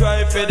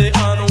 Cry for the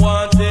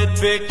unwanted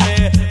pick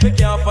me. Me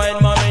can't find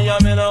mommy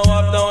and me no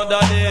have no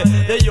daddy.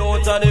 The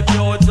youth are the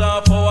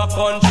future for our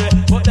country,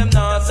 but them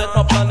not set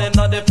up planning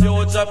on the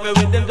future. For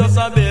with them just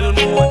a build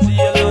more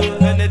jail and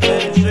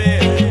penitentiary.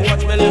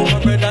 Watch me little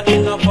brother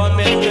in a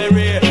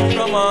family.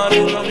 Come on,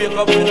 it's no wake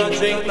up with no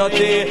drink, no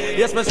tea.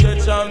 Yes, me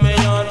stretch on me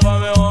hand for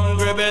me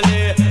hungry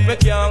belly. Me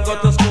can't go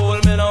to school,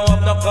 me no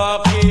have no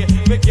coffee.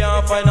 Me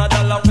can't find a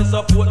dollar for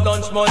support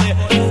lunch money.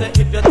 Say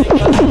if you think that you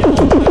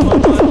want me,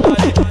 mama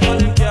daddy, but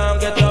them can't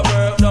get a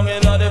work down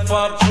in the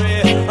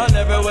factory. And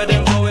everywhere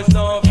them go is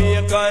no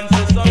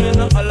vacancy. So me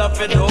no holla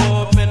for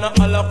dope, me no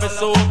holla for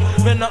soap.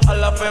 Me no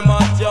holla for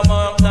mat your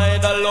mark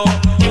neither low.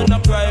 Me no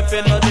cry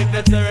for no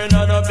dignitary,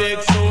 no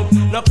big soup.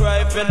 No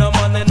cry for no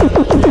money, no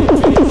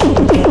 3-piece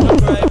suit. No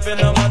cry for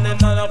no money,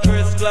 no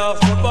Chris gloves.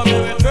 But me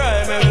will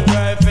cry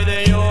for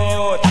the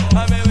youth.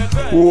 And me will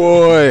cry.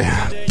 Boy,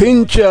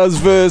 Pinchers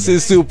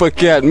versus Super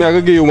Cat. Me I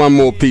gonna give you one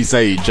more piece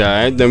of each,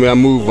 alright? Then we'll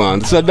move on.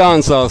 This is a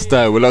dancehall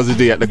style with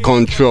Ossie at the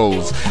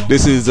controls.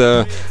 This is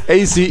a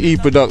ACE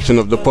production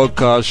of the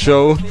podcast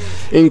show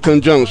in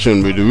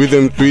conjunction with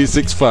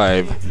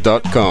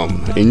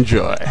Rhythm365.com.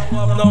 Enjoy.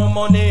 No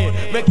money,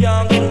 me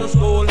can't go to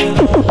school.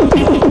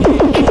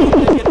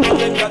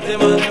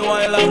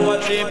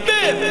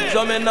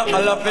 So me no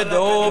holla for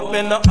dope,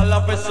 me no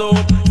holla for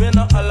soap. Me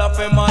no holla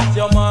for mat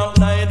your mark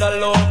neither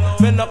low.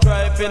 Me no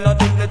cry for no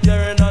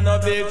dignitary and no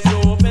big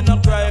soup. Me no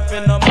cry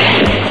for no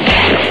money.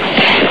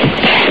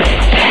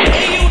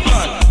 Hey youth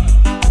man,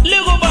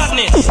 little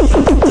badness.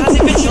 Cause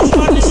if it's your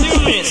badness you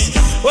miss.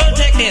 Well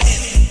take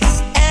this.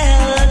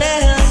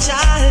 Elder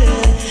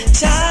child.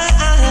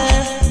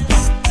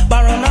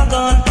 Borrow no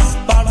gun,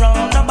 borrow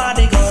no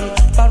body gun.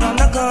 Borrow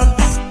no gun,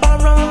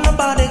 borrow no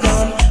body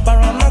gun.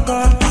 Borrow no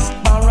gun,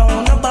 borrow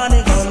no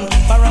body gun.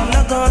 Borrow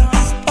no gun,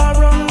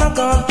 borrow no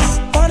gun.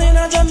 Born in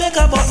a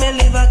Jamaica but me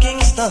live a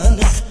Kingston.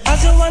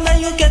 As you wanna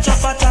you get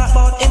up and talk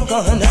about him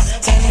gun.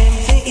 Tell him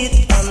to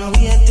eat and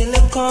wait till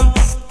him come.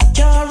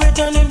 Can't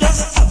return him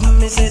just have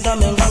me say that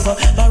me gun.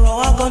 Borrow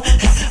a gun,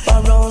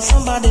 borrow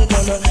somebody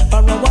gun.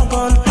 Borrow a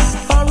gun,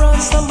 borrow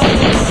somebody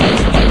gun.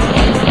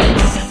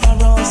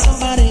 Borrow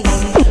somebody gun.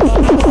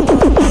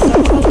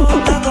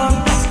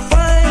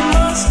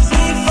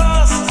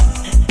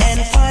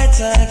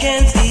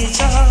 Against each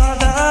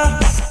other.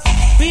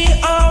 We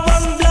are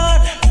one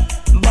blood,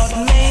 but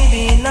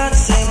maybe not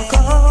same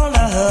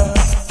color.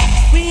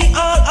 We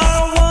all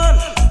are one,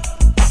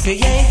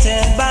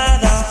 created by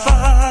the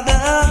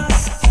Father.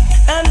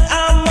 And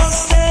I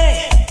must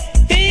say,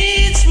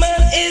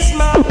 Beachman is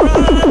my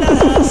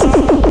brother. So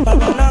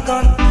borrow no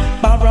gun,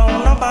 borrow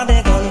no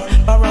body gun,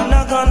 borrow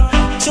no gun.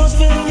 Just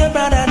feel your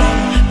brother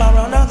down.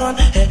 Borrow no gun,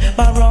 hey,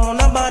 borrow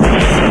no body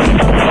gun,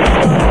 borrow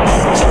no gun.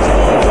 Just feel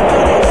your brother down.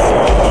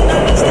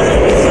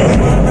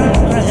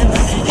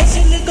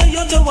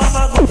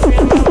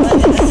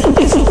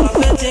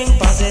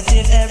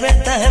 Positive every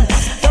time.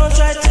 Don't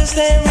try to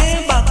stay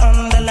real back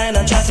on the line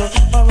and try to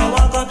borrow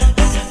a gun,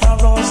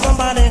 borrow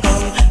somebody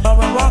gun,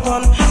 borrow a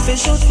gun.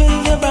 Fish shoot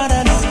with your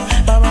brother down.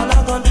 Borrow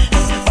a gun,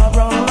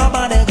 borrow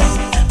nobody gun,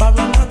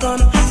 borrow a gun.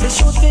 Fish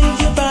shoot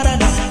with your brother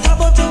down. Talk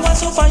about to a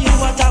super, you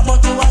a talk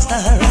about to a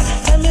star.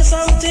 Tell me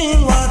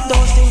something, what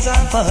those things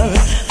are for.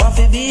 Want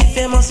to be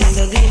famous in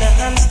the green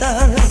and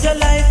star. Your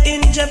life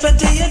in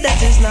jeopardy, your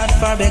death is not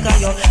far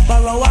because you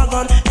borrow a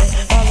gun,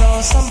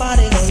 borrow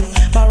somebody gun,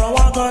 borrow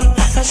a gun.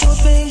 I should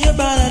think your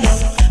brother down.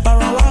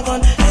 Borrow a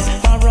gun,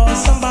 borrow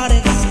somebody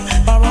gun,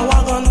 borrow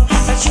a gun.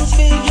 I should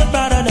think your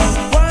brother down.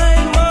 Why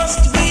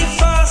must we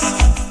fuss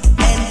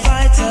and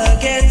fight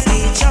against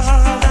each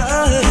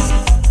other?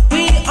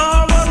 We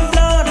are one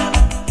blood,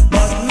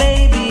 but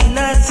maybe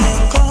not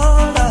same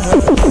color.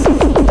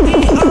 We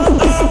all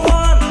are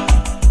one,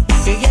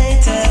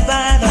 created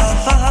by the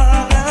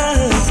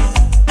Father.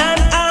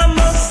 And I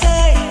must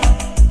say,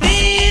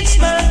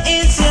 Beachman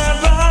is your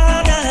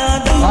brother.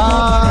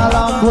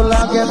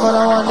 Again, but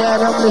I want to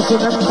have listen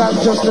to them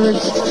just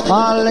lyrics.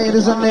 All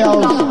ladies in the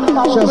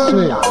house, just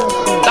wait.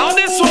 Now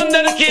this one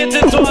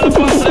dedicated to all the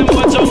parts of them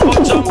who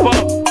jump up.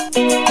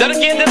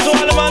 Dedicated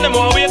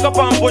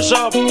push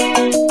up.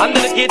 And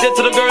dedicated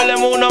to the girl them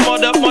who no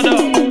mother.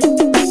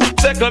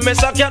 Tickle me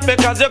a cat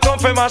because you come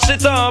from my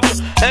shit up.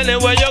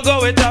 Anywhere you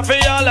go it up for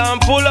y'all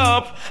and pull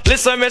up.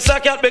 Listen me a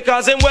cat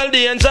because him well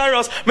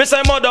dangerous. Me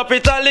say mud up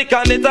italic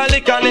and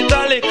italic and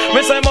italic.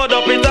 Me say mud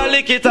up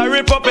italic it a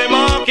rip up a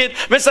market.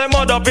 Me say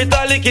mud up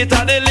italic it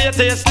a the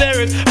latest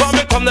lyrics. But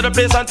me come to the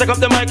place and take up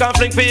the mic and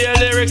fling for your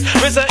lyrics.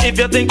 Me say if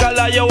you think I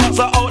lie you was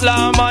a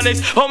outlaw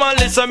manics. Oh man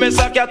listen me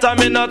a cat and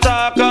me not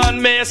talk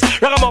on miss.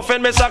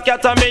 Ragamuffin me a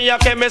cat and me a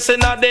chemist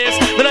in a this.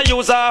 Me no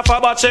use half a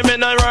battery me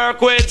no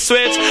work with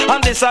switch.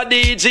 And this a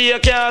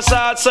DJ can't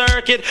short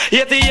circuit.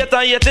 88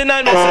 and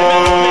 89 me say me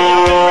have been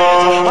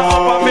rich. I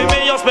up off me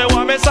just me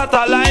want me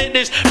satellite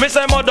dish. Me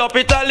say mud up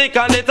italic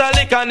and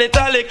italic and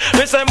italic.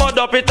 Me say mud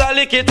up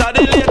italic it a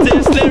the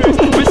latest lyrics.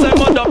 Me say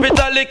mud up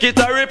italic it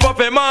a rip up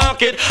a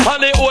market.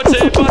 And the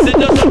OJ pass it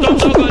just to come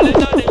juggle it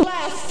and the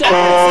exist.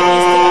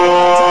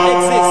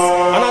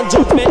 And on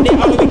judgment day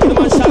all the wicked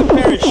man shall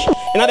perish.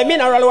 In the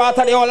mineral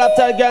water they all have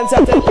to guns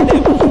are taking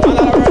them. And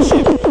all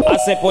worship. I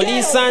say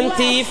police and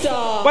thief.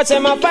 Watch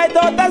them a fight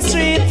out the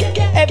street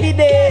every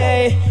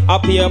day.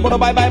 Up here, but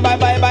bye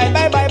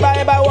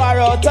war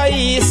out the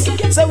east.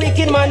 So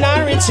wicked man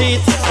and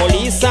retreat.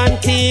 Police and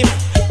thief.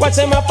 Watch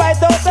them a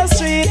fight out the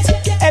street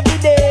every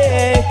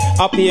day.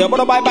 Up here,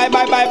 but bye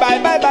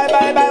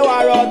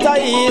war out the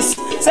east.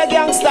 Say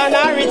gangster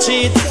and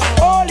retreat.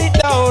 Hold it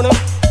down.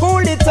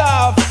 Cool it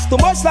off, too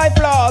much life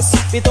lost.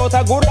 Without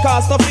a good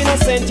cause, no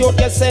innocent you'd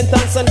get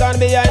sentenced and gone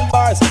behind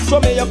bars. Show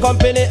me your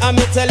company and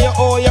me tell you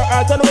oh your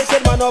heart and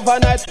wicked man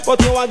overnight. But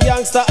you a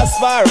gangster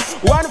aspire.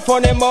 One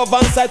funny move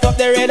and sight up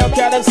the radio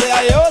car. Them say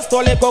I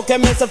stole a cookie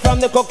missile from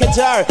the cookie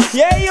jar.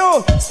 Yeah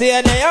you,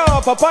 stay there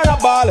up upon a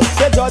ball.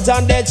 The judge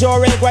and the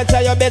jury go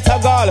tell you better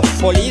gall.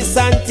 Police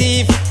and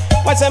thief,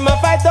 watch them a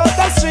fight out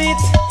the street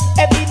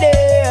every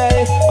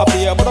day. Up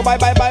here, but bye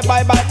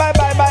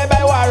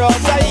war out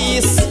the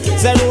east.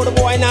 The road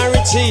boy now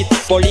retreat.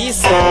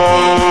 Police and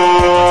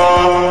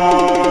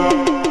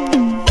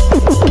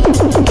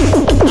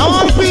I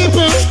want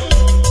people,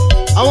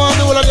 I want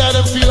the whole of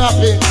them feel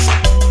happy.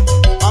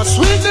 Our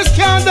sweetness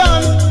can't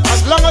done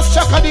as long as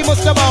Chaka D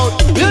must about.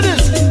 Hear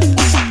this.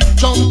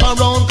 Jump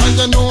around cause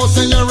you know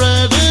say you're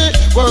ready.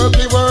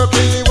 Worky.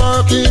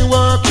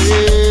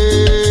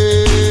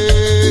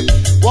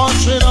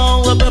 Watch it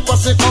now, every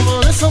pussy come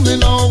listen me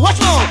now. Watch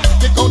now,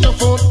 kick out your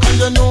foot cause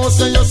you know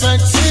say you're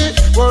sexy.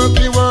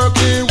 Worky.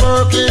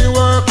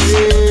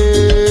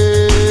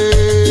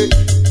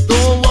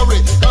 Don't worry,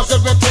 cause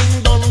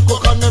everything done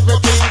cook and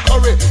everything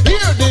curry.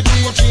 Hear the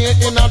DJ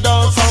in a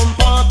dance and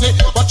party.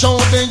 Watch out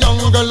the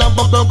young girl and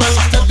bubble well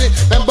steady.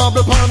 Then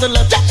bubble pon the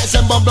left, yes,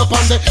 and bubble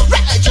pon the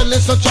right. You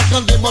listen check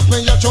and they must me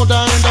your shoulder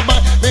in the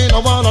back. Me no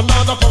want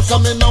another fuss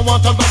and me no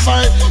want to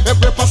fight.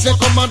 Every pussy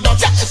come and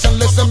dance, yes, and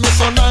listen me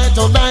tonight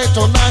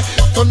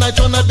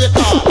the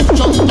car.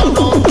 Jump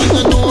around and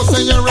you know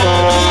say you're ready.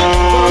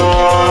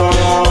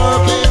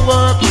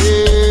 Worky.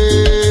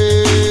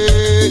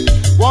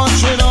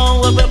 Watch it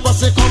now, every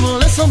pussy come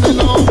listen me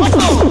now. Watch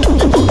now,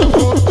 kick out the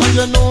foot and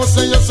you know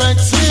say you're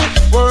sexy.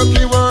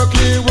 Worky.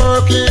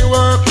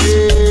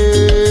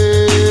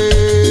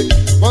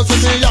 Once in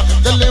me ya,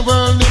 the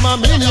world in my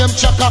medium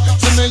chaka.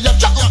 See me ya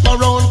jump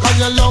around cause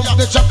you love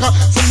the chaka.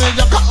 See me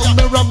ya come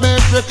me rub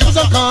every cause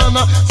a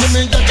corner. See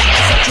me ya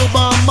just set you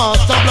bomb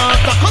master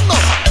blaster. Come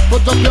on,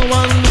 put up your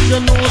one if you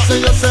know say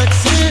you're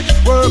sexy.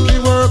 Worky.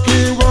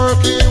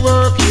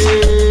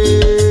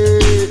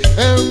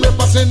 Every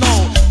pussy now,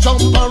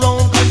 jump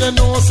around cause you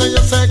know say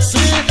you're sexy.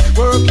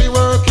 Worky.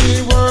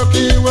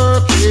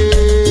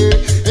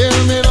 Hear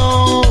me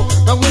now.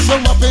 Now with your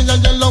opinion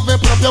you love it,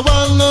 prop your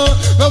one.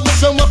 Now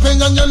with your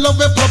opinion you love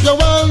it, prop your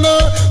one.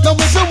 Now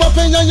with your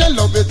opinion you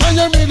love it, and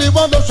you really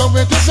want to show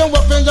it. With your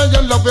opinion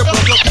you love it,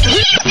 prop your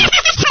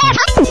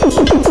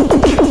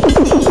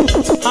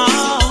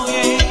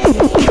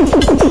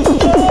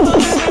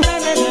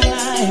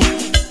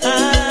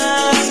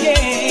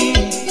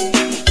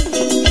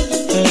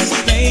Let's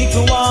take a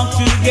walk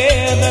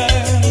together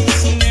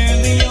near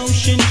the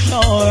ocean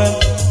shore.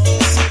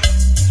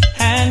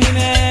 Hand in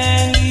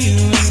hand, you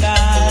and I.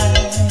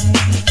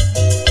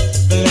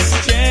 Let's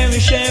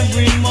cherish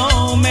every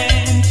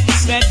moment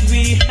that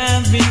we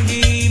have been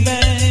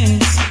given.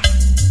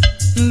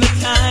 The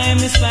time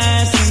is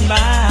passing by.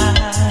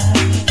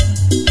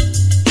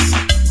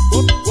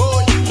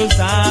 'Cause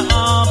I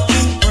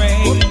often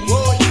pray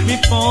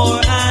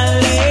before I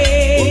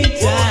lay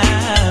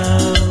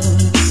down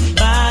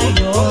by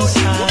your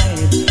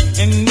side.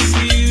 And if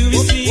you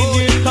receive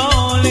your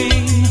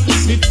calling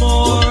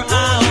before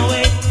I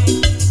wake,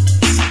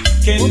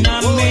 can I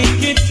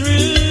make it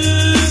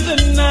through the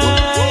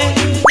night?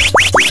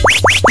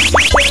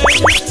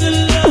 Cherish the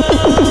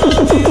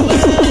love you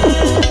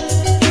have,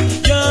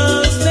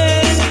 just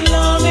as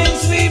long as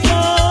we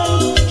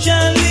both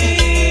shall live.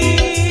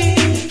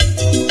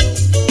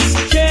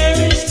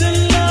 Cherish the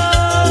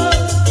love,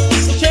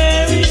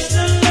 cherish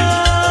the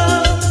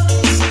love,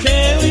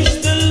 cherish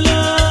the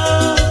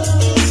love.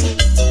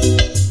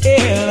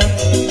 Yeah,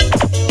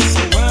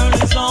 the world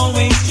is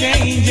always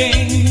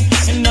changing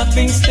and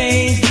nothing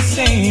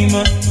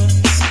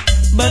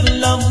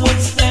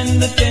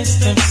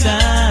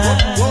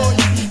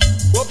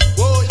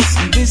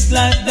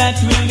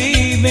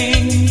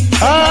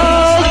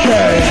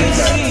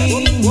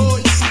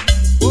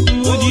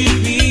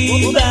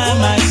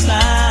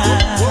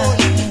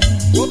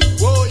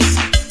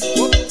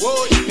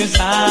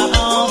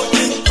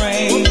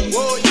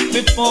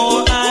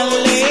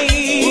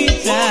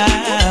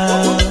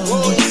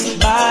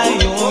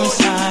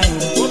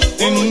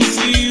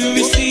to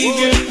receive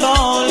your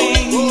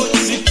calling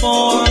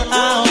before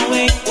I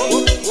wake.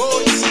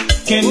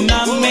 Can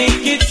I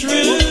make it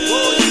through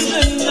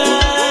the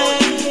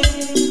night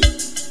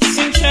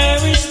and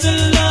cherish the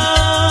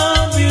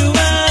love you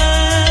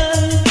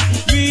have?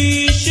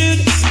 We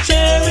should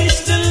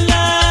cherish the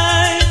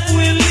life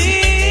we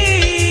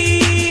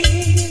live.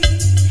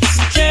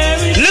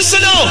 Cherish. Listen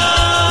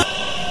now.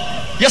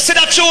 You see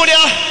that tune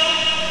there?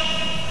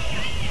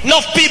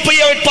 Enough people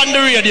hear it on the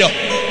radio.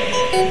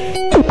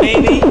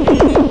 Baby,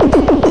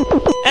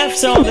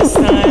 after all this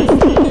time,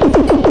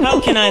 how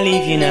can I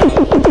leave you now?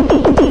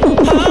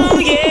 Oh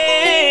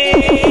yeah,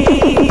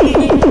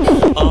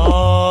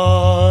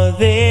 all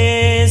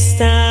this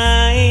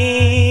time,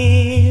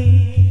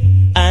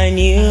 I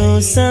knew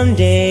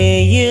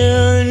someday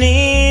you'll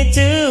need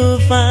to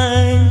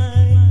find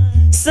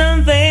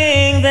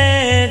something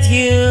that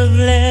you've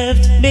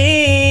left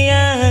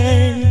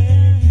behind,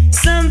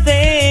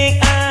 something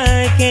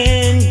I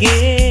can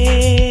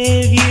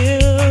give you.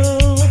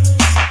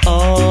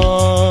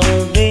 All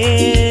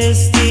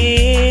this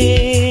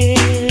still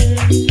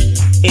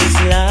is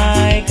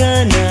like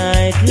a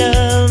night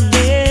love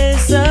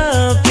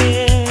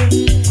disappeared,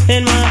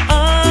 and my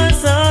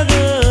heart's so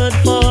good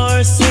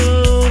for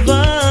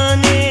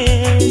souvenirs,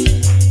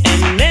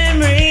 and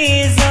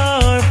memories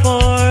are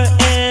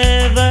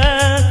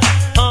forever.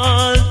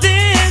 All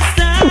this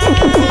time,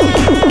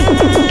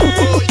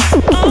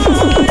 all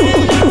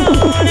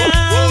alone, I've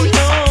no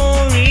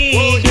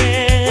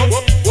regrets,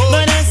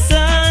 but the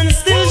sun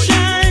still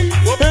shines,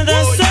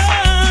 the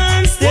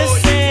sun still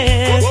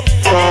sets.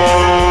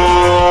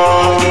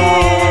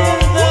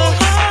 The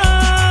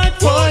heart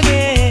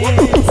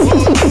forgets,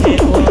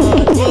 and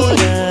what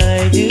would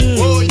I do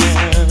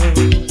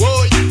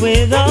now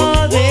with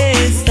all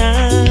this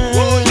time?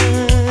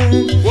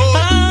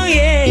 Oh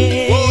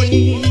yeah,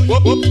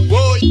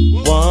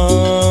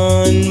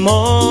 one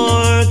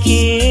more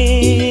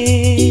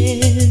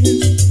kiss,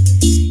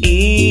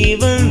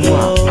 even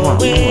though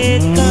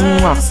it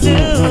comes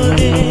to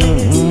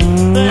this,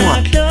 but I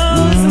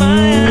close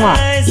my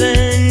eyes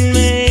and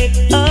make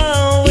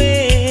a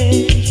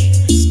wish,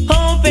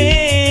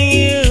 hoping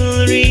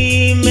you'll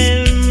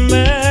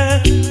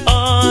remember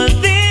all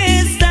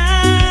this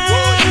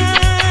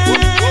time.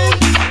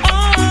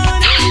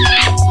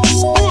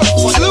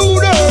 Slow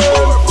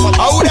down.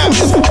 How them?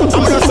 I'm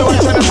gonna say what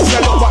I'm trying to say.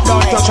 Look back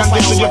down, touch and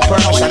give you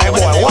permission. Hey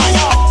boy, why?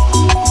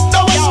 No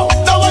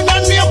one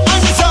on me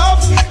hands off.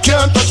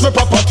 Can't touch my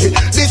property.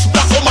 This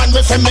black woman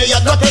me say me a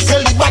got a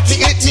liberty.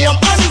 It me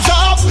hands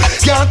off.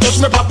 Can't touch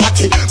my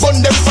property.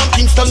 Bun them from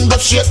Kingston, go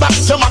straight back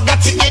to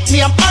Magatti. It me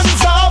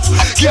hands off.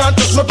 Can't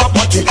touch my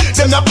property.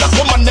 Them a black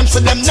woman, them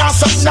say them now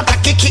something like a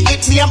kicky.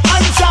 It me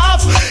hands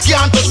off.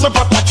 Can't touch my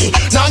property.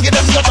 Now give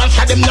them no chance,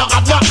 'cause them no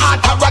have no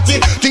authority.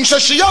 Think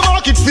she a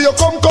market for you,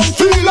 come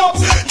feel up.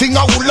 Think a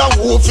hula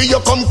hoop for you,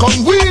 come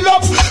wheel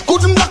up.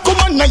 Couldn't black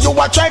woman, now you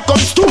a try come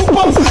stoop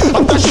up.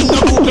 After she no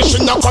group, she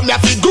no come here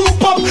fi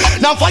group up.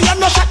 Now fire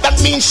no shot, that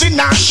means she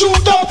not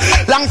shoot up.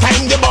 Long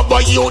time the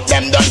bubble youth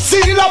them done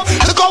seal up.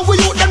 Look how we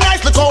youth them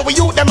nice, look how we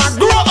youth them a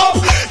grow up.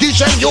 Teach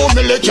them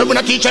humility, we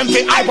not teach them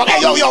fi hype up.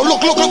 Hey yo,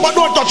 look, but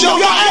don't touch yo,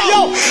 hey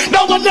yo.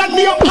 Now one that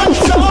me up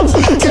hands up.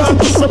 Can't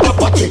touch my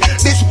property.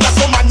 This black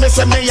woman me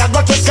say me a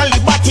got a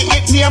liberty.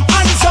 It name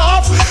hands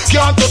off.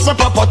 Can't touch my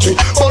property.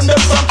 On the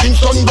from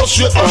Kingston go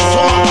straight up to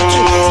Magatti.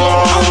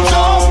 Hands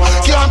off.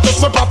 Can't touch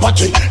my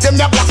property. Them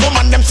the black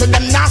woman them say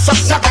them not suck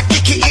like a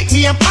kicky. It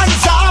name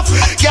hands off.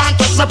 Can't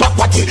touch my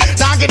property.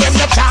 Now give them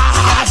the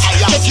charge.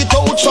 Check it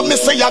out, so me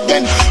say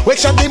again. Wake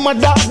shall be my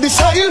dog the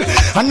soil,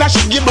 and I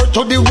should give birth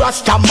to the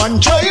Rasta man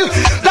child.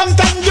 Long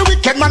time the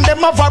wicked man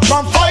them have a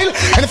profile,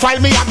 and file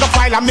me I go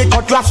file, and me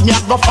cutlass me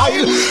I go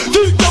file.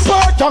 Take the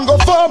part and go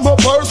farm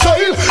up her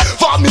soil.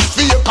 Farm it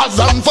for your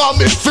cousin,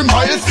 farm it for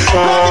miles.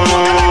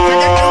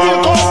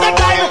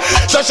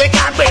 So she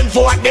can't bring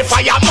forth the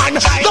fireman.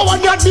 The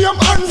one that name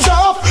hands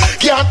off.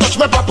 Can't touch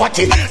my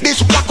property.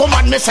 This black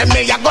woman me say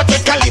me I got a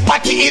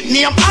liberty. It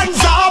name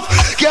hands off.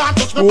 Can't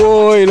touch my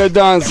Whoa, in a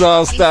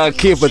dancehall style,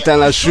 keep it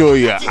and I show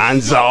you.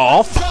 Hands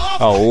off.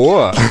 Oh,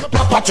 what?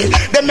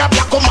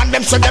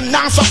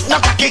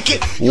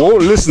 Whoa,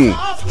 listen.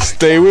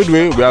 Stay with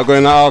me. We are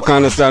going all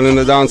kind of style in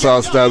the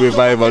dancehall style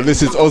revival.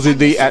 This is Ossie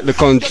D at the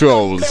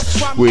controls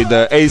with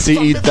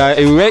ACE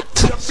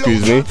Direct.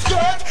 Excuse me.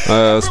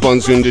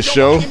 Sponsoring the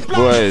show.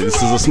 Boy,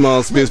 this is a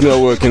small space we are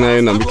working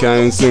in and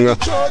becoming singer.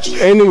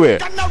 Anyway,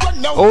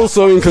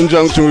 also in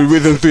conjunction with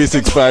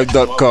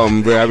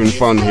Rhythm365.com, we're having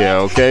fun here,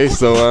 okay?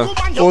 So,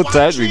 hold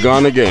tight, we're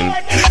gone again.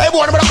 Hey,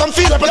 boy, I'm gonna come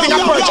feel everything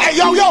I purge. Hey,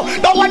 yo,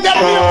 don't want that.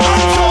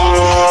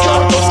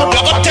 We're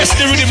gonna test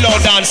the rhythm now,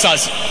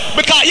 dancers.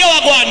 Because yo, I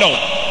go on now.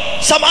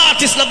 Some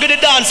artists not good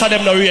at dance and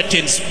them no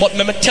ratings. But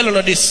me tell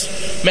you this.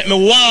 Me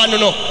warn you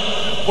know.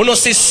 You know,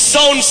 see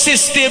sound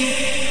system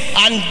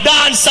and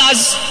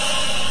dancers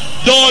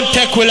don't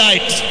take we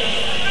light.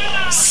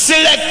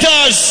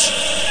 Selectors,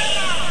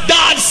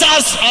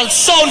 dancers and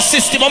sound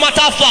system, a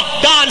matter of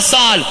fact,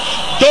 dancehall,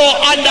 don't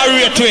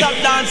underrate it.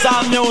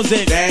 Dancehall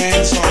music.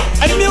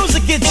 And the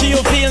music gets you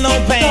feel no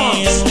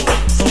pain.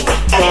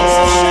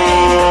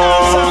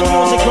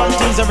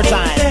 every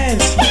time.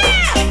 Dance.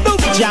 Boom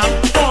jam.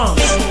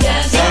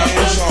 Dance all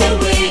good to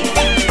we.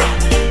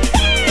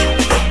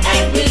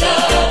 And we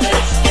love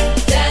it.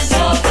 Dance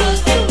all good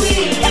to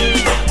we.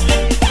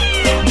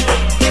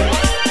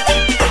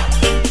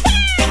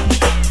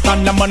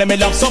 And the money me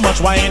love so much,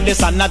 why in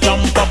this and I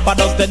jump up, I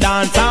does the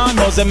dance and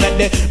music make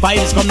the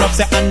vibes come up.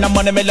 Say and the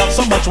money me love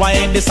so much, why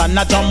in this and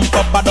I jump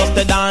up, I does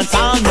the dance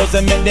and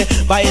music make the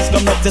vibes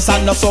come up. This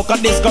and the soca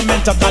disco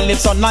mental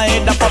calypso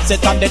night, the pop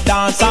set and the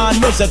dance and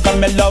music and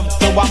me love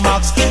to a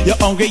max. You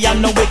hungry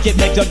and no wicked,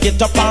 make you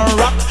get up and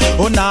rock.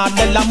 Oh nah,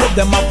 they'll move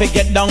them up,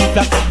 get down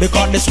flat.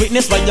 Because the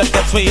sweetness where you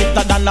get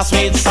sweeter than a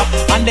sweet sap.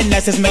 And the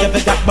nice is make you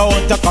forget about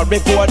the curry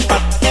goat fat.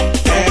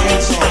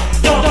 Dance on,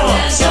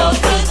 Dance all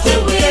good to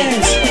we.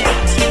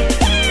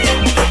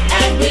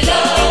 And we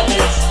love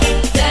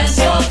it. Dance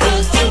all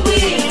good to we.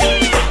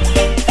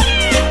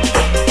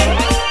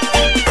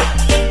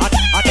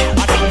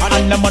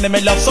 And the money me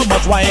love so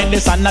much, why in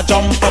this and I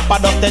jump up, I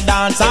does the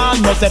dance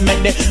and music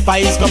make the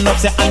vibes come up.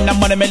 Say and the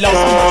money me love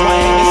so much, why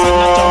in this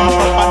and I jump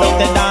up, I does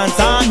the dance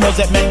and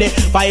music make the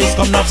vibes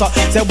come up. So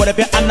say what if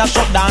you and I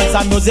shop dance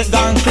and music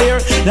gone clear?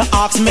 Now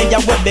ask me ya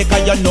where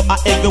because you know I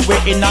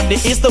everywhere in the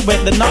east, the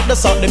west, the north, the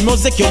south. The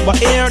music you will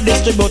hear,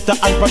 distributor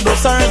and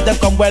producers them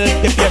come well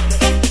prepared.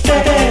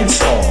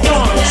 Dance all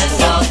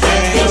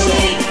good to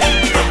we.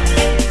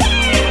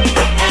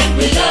 And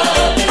we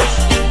love it.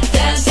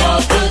 Dance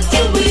all good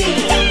to we.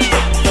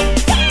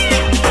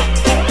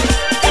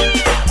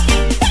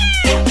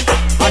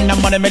 And the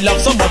money me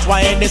love so much,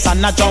 why this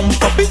and I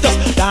jump up, it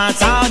just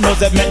dance and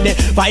music make the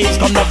vibes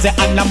come up. Say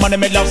and the money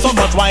me love so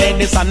much, why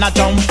this and I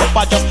jump up,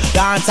 I just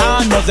dance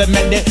and music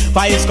make the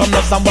vibes come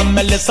up. And when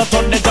me listen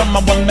to the drum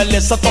and when me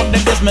listen to the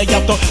bass, me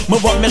have to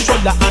move up me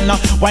shoulder and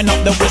wind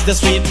up the waist. The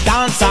sweet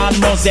dance and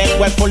music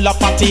we full of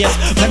parties.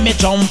 Let me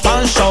jump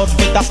and shout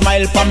with a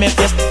smile from me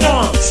face.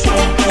 Dance,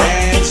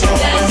 dance,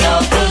 Dance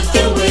all good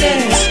to we.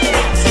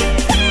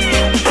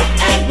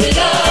 And we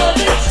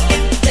love it.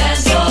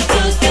 Dance all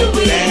good to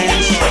we.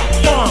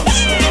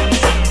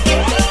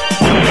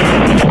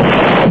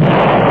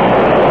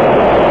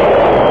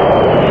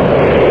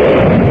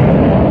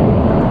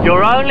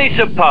 You're only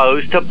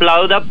supposed to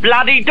blow the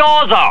bloody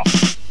doors off.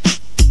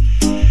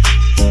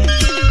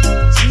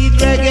 Sweet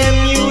reggae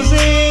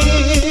music,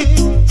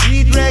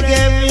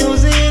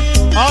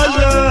 all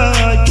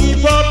right,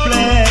 keep on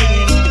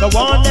playing, go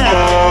on now.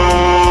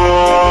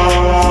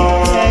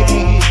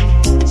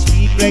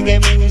 Sweet reggae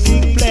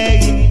music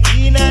playing,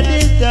 in a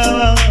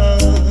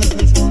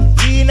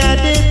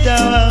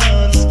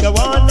distance, go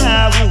on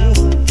now.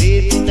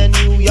 Played in the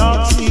New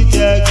York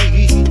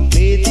City,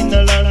 played in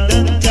the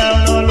London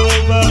town, all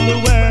over the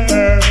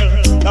world.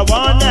 Go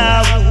on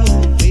now,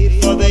 played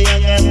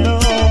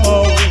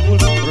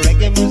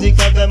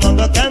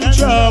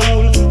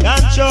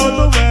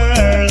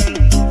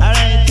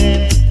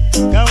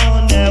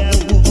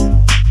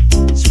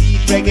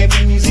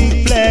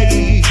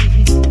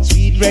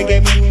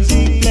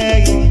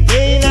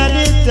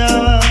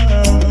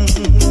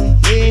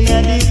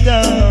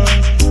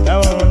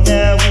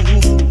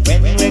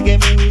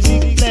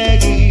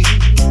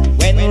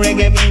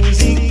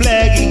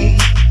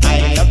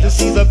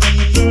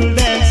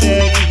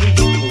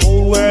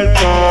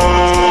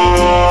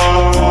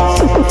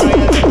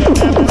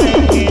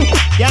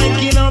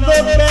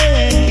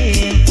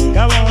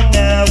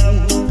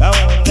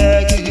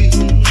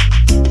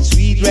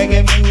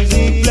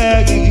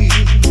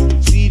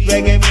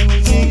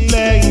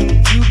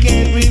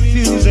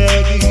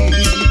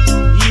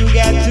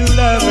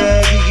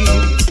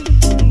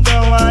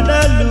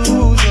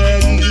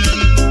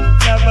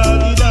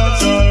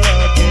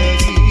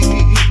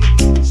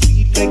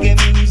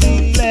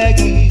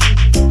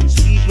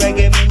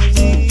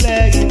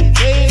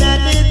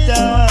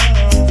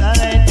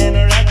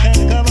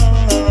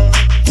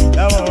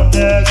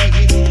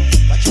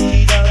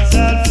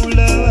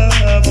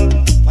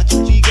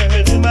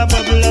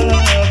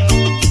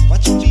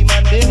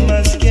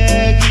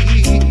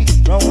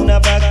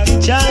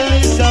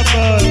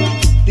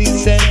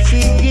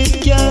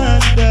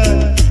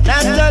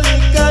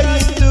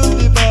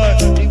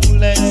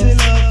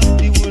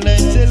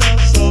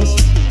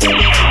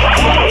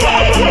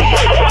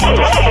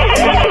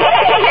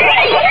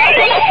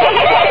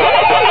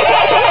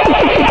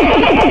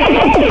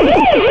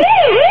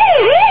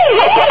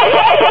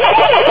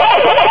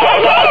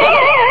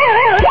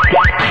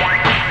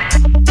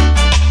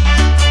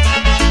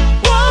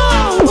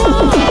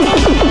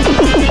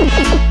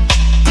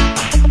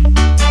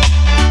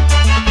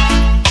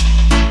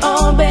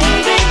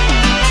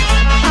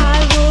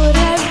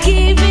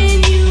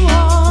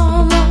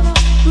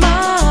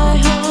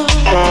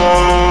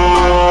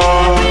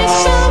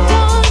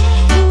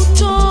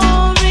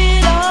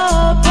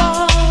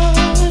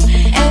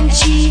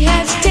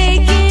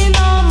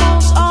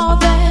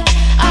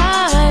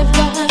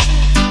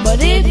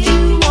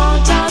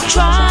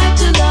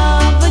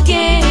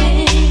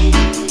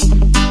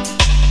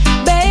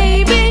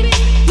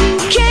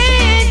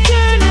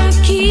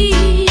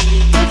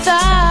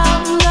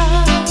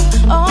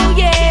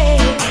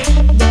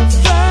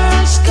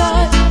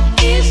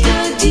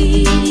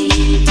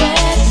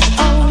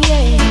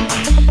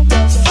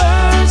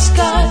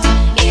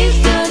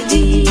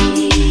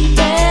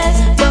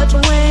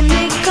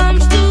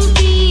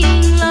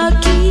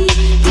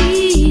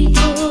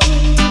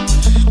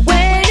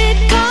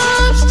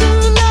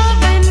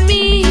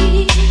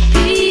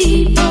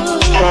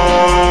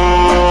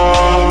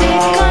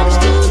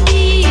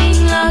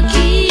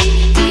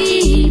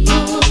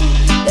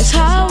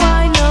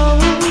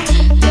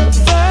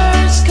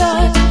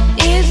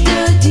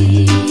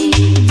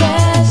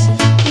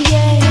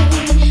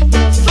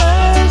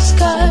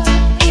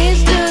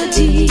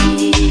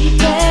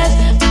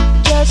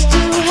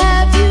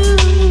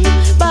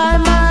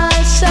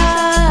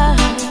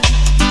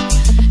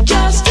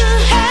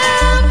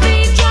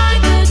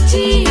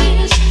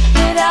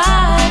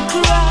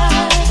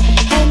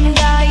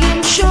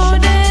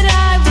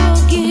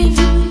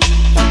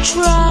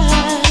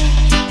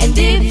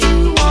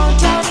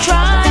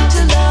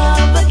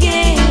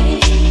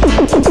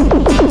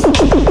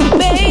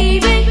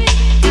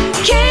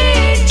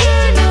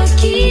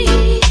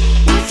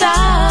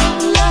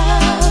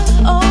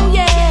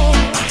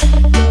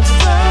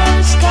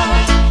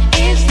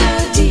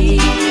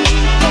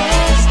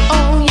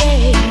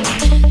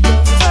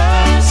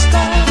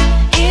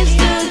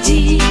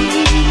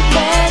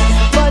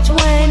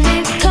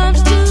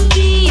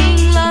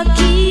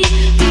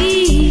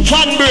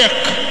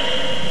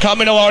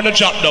Because I don't want to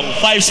drop down.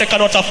 5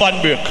 seconds out of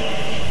fan break.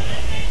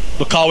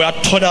 Because we are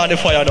turning on the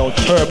fire now.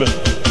 Terrible.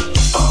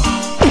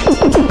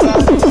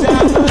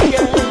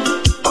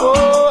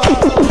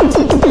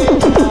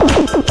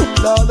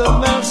 Lord of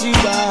mercy,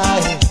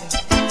 why?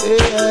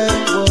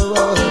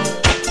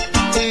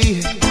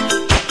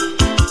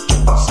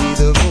 See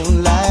the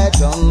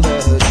moonlight on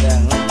the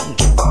town.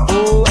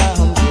 Oh,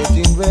 I'm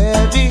getting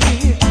ready.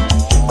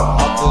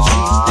 Up the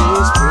streets they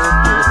spread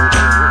the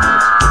news.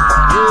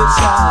 Yes,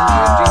 I'm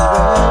getting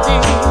ready.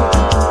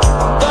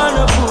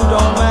 Gonna put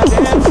on my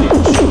dancing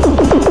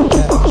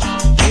shoes.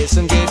 Yes,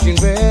 I'm getting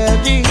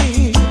ready.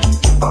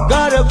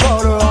 Got a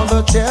caller on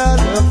the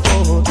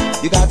telephone.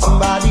 You got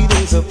somebody,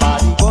 there's a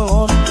party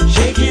going.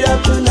 Shake it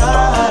up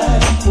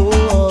tonight,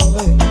 boy.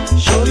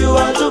 Show you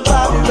how to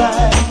party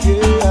right,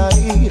 yeah.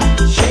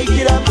 Shake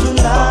it up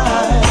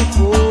tonight,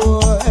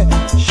 boy.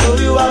 Show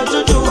you how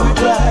to do it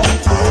right.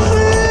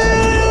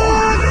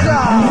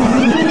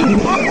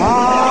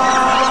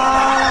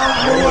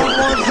 One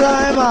more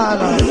time, man.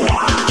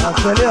 I'll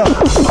tell you.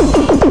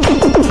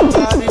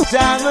 Party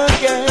time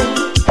again.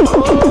 Oh,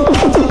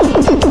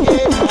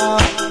 yeah.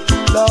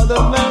 Lord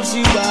of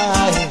mercy,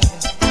 right.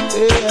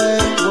 Yeah,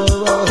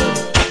 whoa, whoa.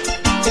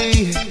 Hey.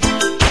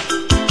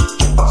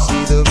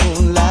 See the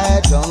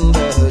moonlight on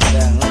the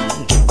town.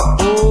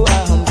 Oh,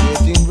 I'm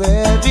getting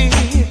ready.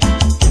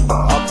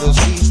 Up the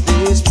streets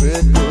they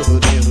spread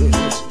good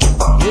news.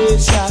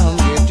 Yes, I'm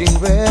getting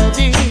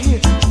ready.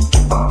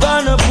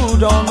 Gonna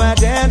put on my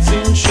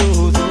dancing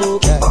shoes. Oh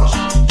gosh,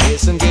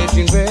 yes, I'm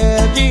getting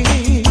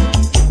ready.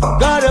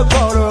 Got a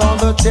caller on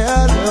the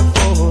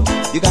telephone.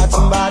 You got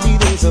somebody,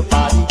 there's a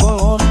party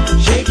going.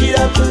 Shake it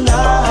up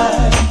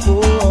tonight,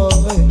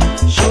 boy.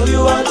 Show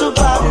you how to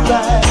party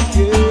right,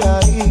 yeah.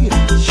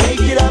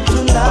 Shake it up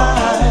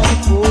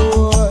tonight,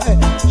 boy.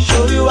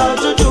 Show you how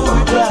to do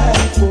it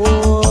right,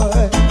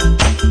 boy.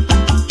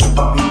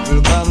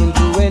 People coming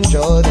to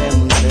enjoy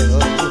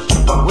themselves.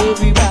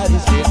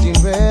 Everybody's getting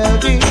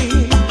ready.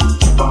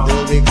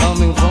 They'll be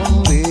coming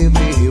from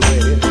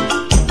everywhere.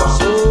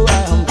 So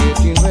I'm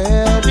getting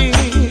ready.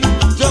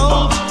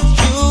 Don't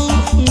you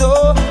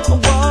know I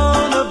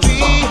wanna be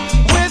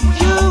with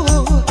you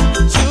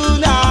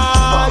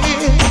tonight,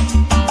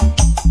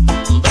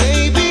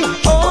 baby?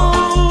 Oh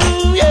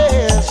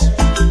yes,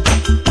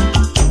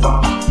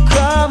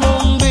 come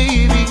on,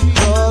 baby,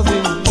 'cause we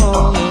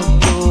wanna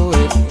do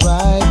it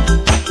right.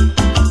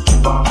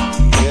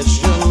 Yes,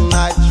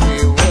 tonight we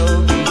will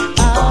be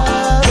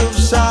out of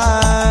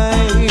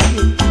sight.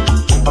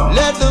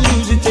 Let the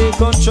music take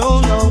control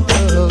now,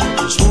 girl.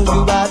 Just move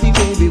your body,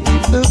 baby,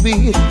 with the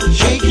beat.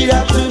 Shake it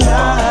up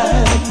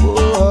tonight,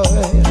 boy.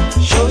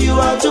 Show you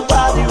how to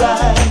party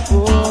right,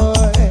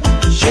 boy.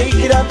 Shake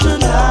it up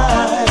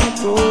tonight,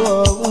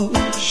 boy.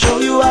 Show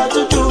you how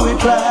to do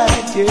it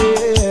right,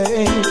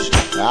 yes.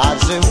 I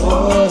say,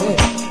 boy,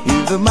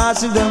 if the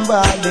massive them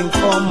riding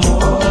for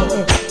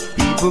more.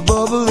 People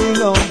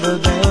bubbling on the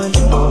dance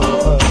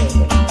floor,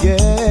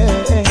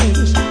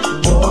 yes,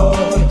 boy.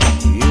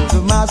 If the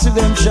massive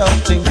them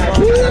shouting for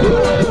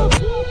more.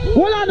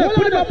 Hold on,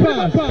 put it up,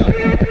 pass.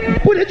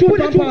 Put it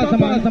on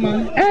pass, man.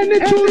 Any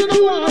tune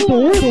you want to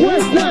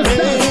request that.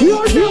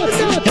 You're not.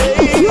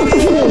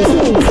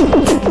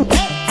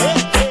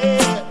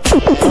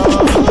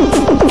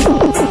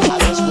 I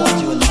just want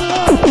you in my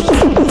arms.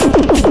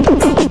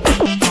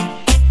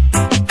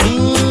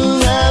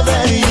 Now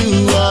that you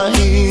are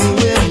here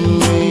with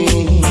me,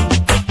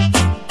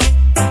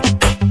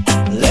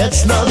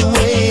 let's not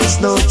waste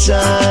no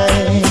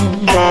time.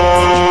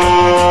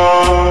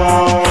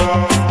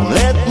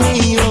 Let me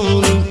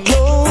hold you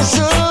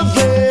closer,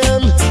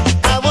 friend.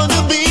 I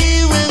wanna be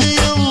with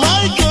you,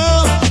 my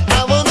girl.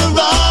 I wanna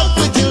rock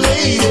with you,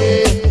 lady,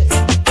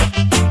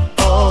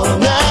 all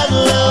night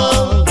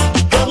long.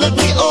 Come let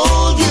me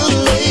hold you,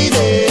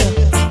 lady,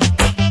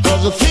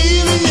 'cause the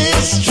feeling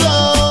is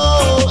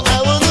strong. I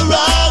wanna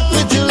rock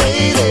with you,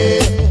 lady,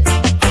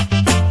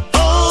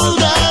 all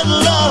night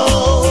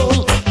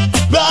long.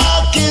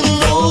 Rockin',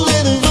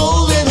 rollin',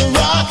 rollin'.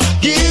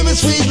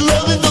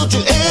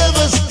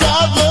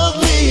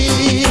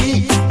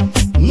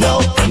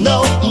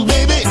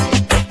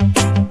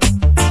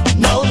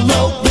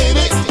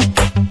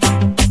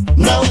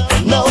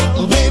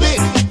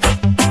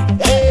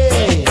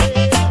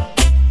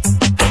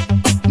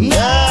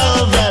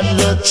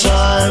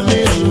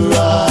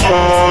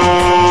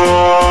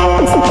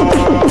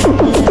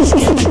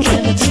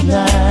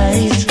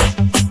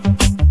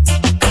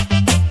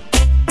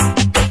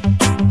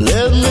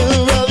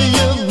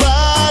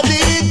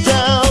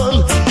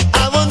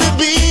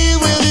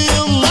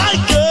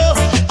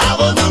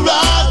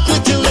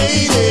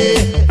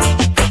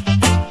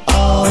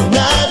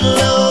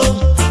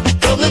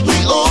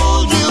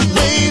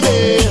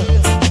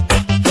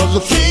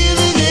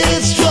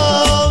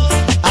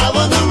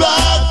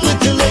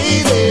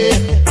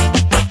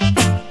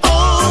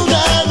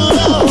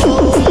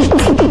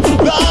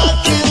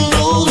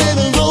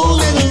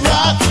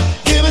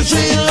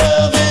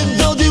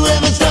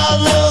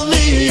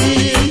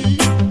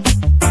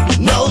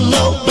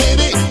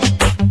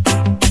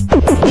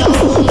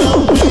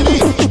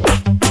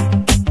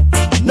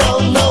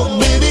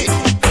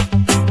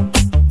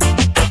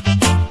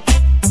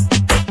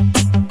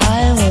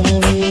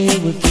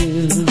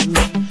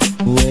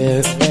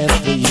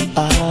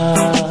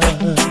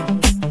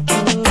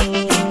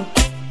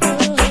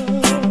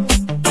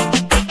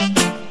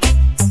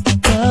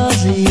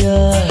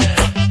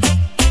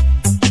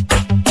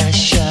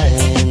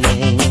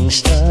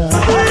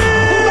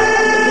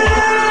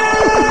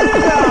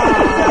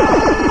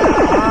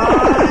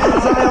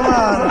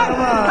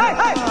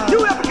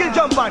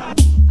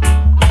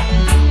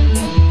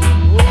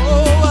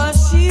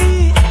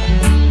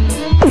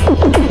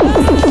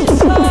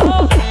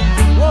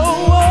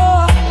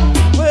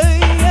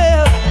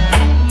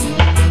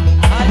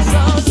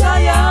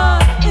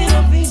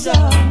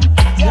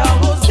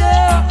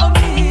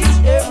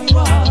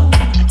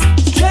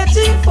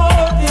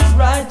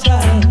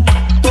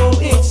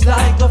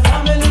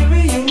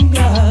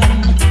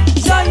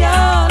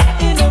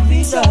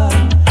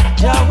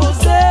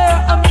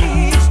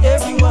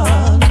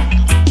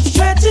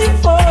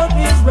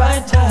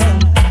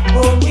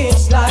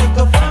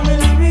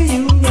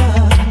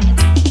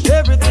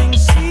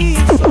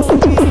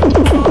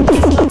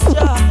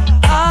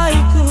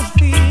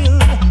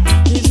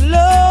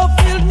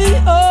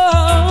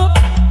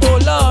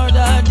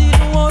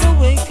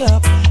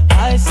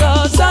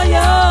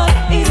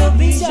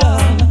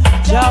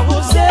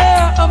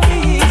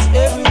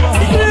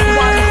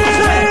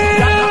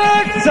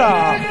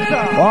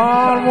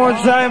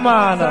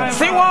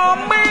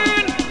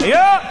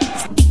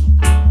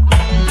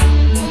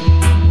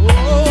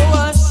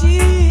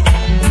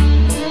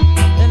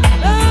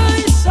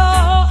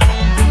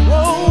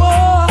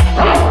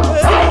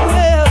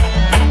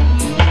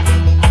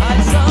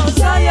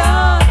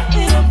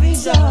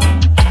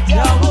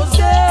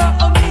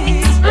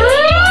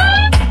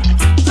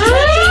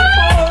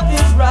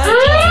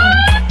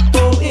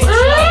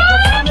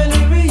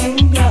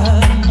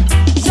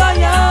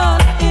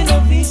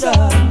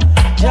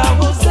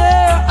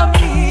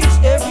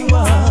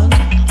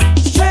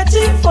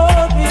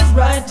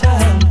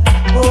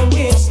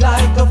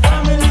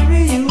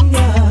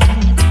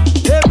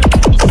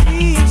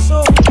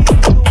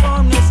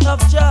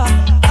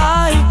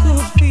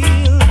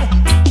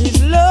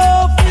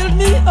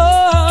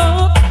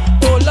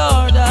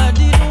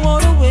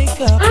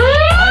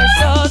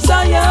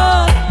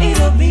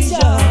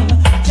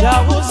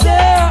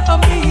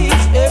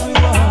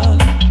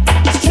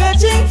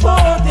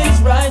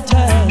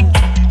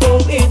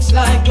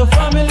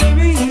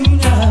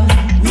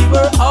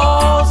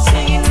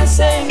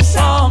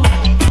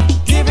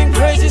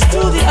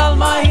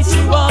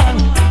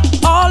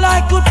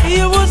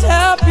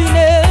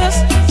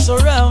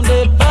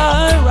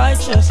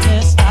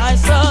 righteousness. I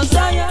saw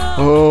Zion.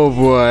 Oh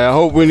boy, I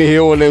hope when you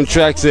hear all them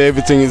tracks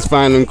everything is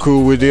fine and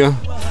cool with you.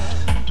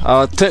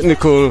 Our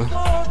technical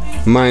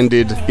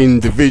minded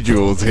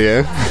individuals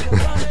here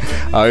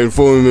are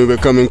informing me we're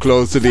coming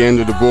close to the end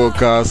of the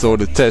broadcast, or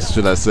the test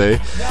should I say.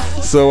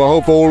 So I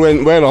hope all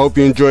went well. I hope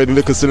you enjoyed the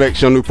little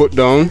selection we put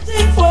down.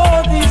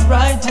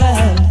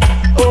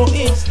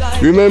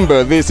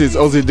 Remember, this is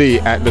Ossie D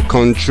at the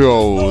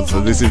controls.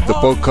 This is the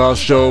podcast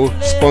show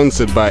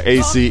sponsored by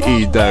ACE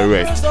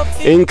Direct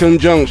in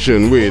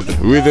conjunction with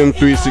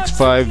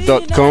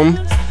Rhythm365.com.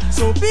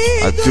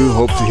 I do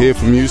hope to hear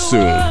from you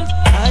soon.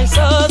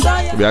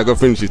 We are going to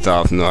finish it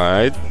off now,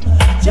 alright?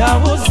 Jah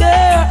was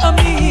there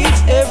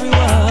amidst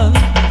everyone,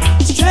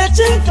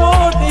 stretching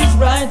forth his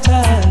right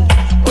hand.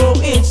 Oh,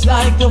 it's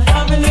like a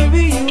family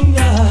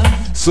reunion.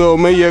 So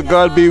may your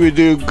God be with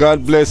you,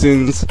 God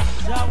blessings,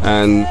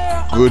 and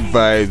good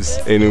vibes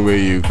anywhere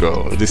you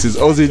go. This is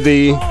Ossie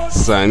D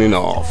signing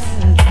off.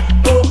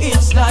 Oh,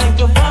 it's like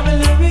a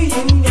family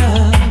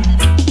reunion.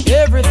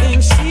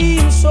 Everything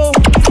seems so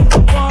sweet. The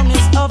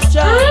warmness of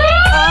Jah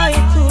I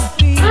could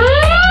feel.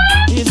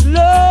 His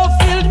love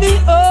filled me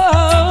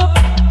up.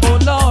 Oh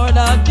Lord,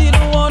 I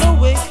didn't want to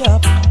wake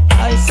up.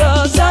 I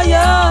saw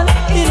Zion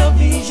in a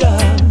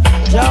vision.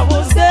 Jah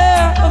was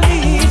there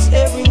amidst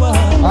everyone.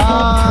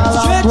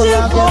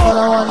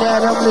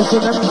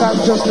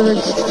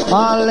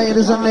 All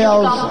ladies in the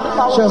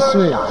house, just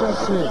wait.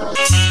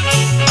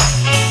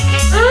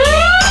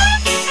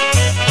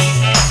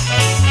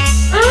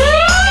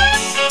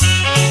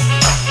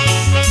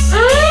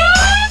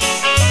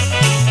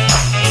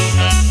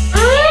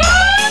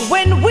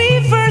 When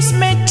we first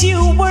met,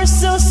 you were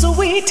so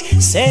sweet.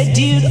 Said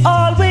you'd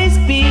always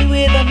be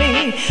with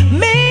me.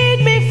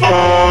 Made me fall.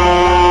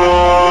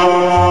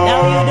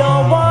 Now you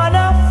don't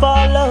wanna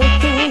follow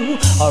through.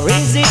 Or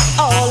is it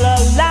all a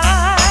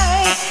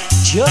lie?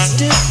 Just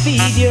to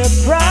feed your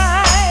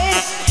pride?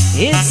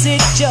 Is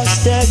it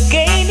just a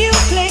game you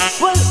play?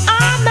 Well,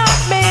 I'm not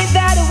made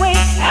that way.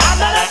 I'm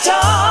not a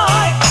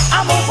toy.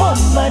 I'm a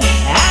woman,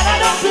 and I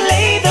don't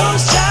play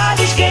those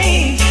childish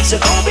games. So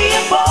go be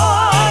a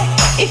boy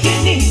if you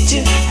need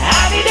to.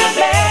 I need a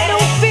man who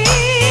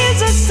feels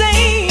the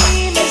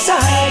same as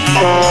I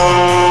do.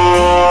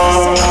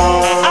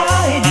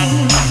 I do.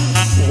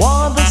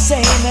 Want the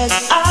same as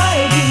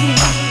I do.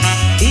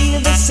 Feel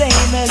the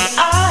same as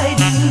I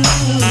do.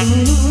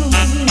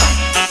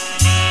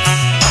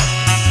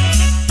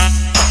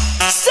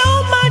 So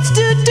much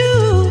to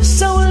do,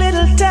 so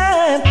little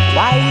time.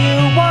 Why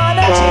you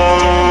wanna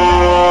change your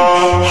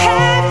mind?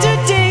 Have to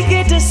take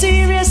it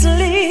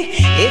seriously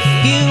if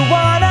you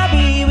wanna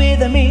be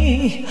with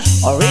me.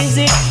 Or is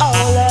it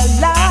all a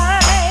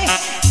lie?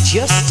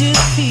 Just to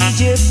feed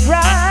your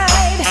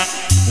pride?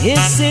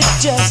 Is it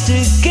just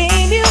a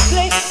game you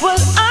play? Well,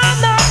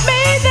 I'm not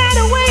made that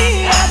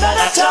way. I'm not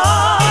a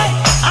toy.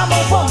 I'm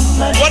a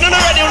woman. When you're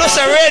not ready, when you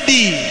say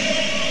ready.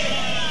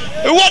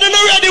 When you're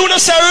not ready, when you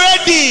say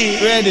ready.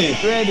 Ready.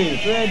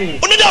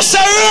 When you just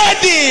say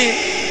ready.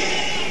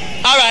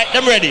 Alright,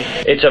 I'm ready.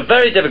 It's a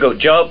very difficult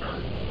job,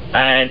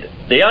 and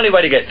the only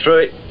way to get through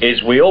it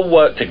is we all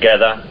work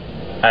together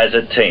as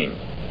a team.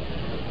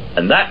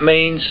 And that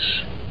means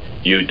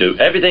you do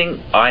everything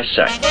I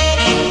say.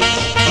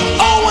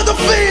 Oh, what a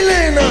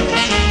feeling!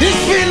 This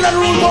feeling that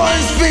rude boy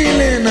is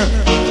feeling.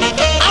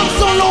 I'm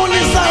so lonely,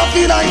 so I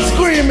feel like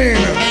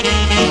screaming.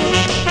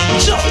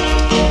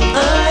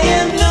 I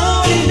am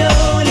lonely.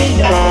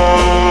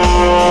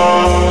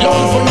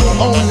 Lonely for you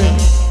only.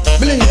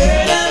 Believe me.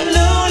 Girl, I'm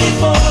lonely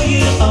for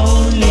you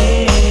only.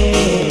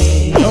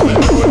 Oh,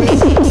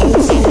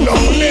 so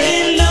lonely.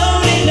 Feeling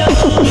lonely.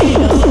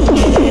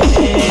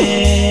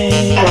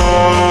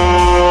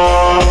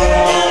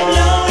 Girl, I'm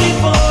lonely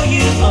for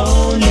you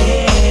only.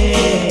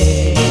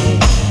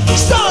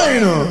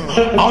 Stein!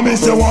 I mean,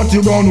 say what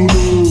you gonna do?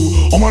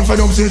 I'm on fed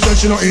up, say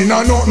she not in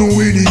and nothing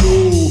with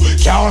you.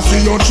 Can't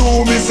see you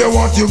through, me say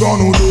what you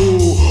gonna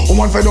do? I'm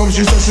on fed up,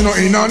 she said she not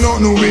in and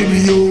nothing with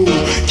you.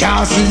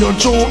 Can't see you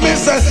through, me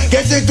say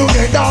get it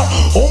together.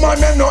 Woman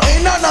them no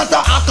in and not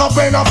a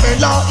acapella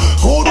fella.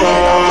 Good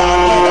weather, bad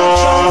weather,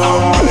 strong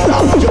umbrella.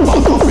 You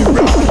back off me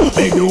brand.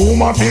 Make the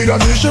woman feel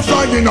that she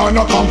flying on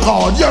a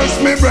Concorde. Yes,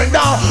 me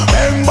brother.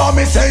 Remember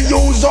me say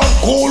use up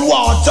cool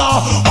water.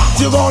 What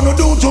you gonna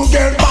do to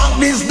get back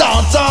this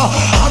daughter?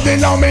 I've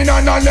been on me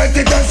and I let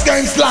it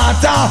escape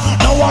slaughter.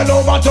 Now all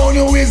over town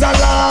you is a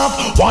laugh.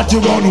 What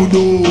you gonna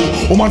do?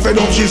 Woman fed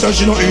up, she said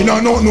she no in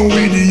and nothing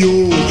with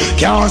you.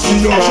 Can't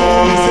see your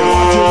show, me say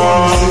what you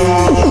gonna say.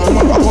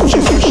 Woman back up, she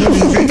said she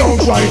leaving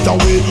out right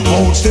away.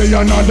 Won't stay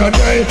another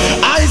day.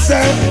 I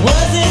said,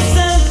 was it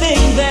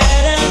something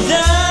that I've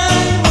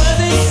done? Was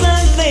it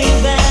something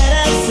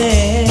that I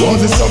said?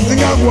 was it something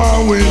I go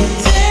on with?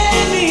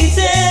 Tell me.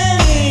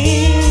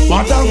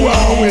 What I go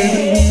on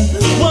with?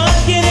 What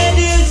can I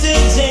do to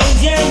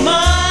change your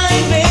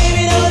mind?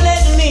 Baby, don't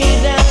let me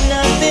down,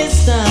 not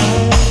this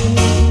time.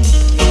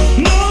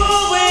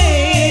 No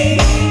way.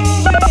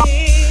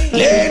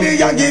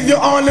 Lady, I give you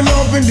all the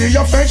love and the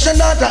affection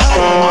that I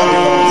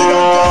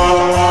have.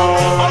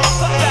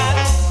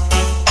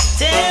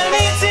 Tell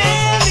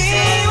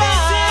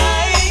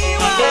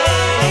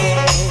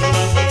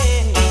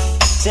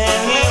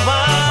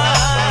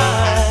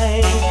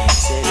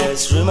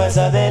Rumors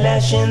are the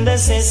lash in the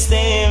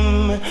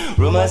system.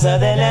 Rumors are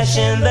the lash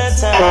in the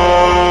town.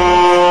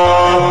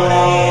 All I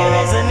wanna hear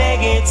is a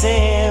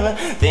negative.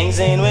 Things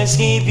in which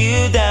keep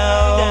you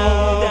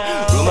down.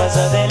 Rumors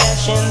are the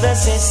lash in the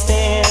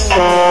system.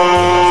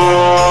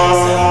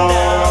 Them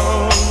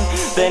down.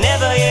 They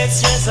never get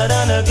stressed out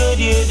on the good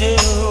you do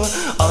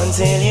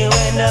until you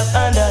end up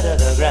under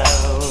the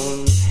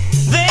ground.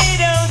 They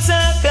don't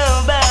talk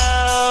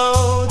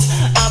about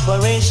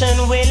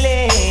Operation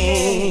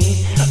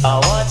Willie or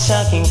what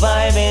shocking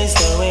vibe is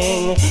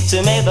doing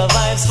to make the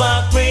vibe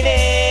spark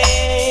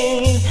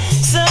pretty.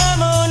 Some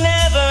who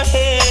never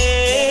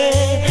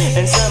hear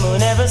and some who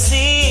never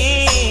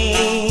see.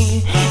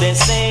 They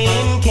say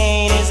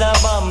Cain is a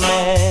bomb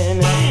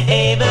man,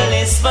 Abel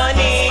is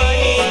funny.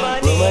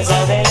 Rumors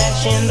are the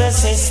lash in the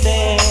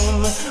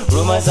system.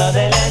 Rumors are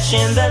the lash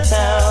in the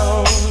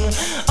town.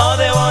 All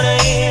they wanna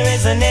hear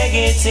is a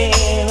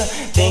negative.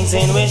 Things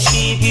in which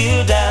keep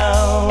you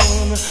down.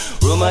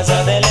 Rumors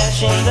are the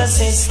lash in the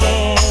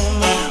system.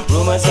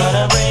 Rumors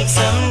gonna break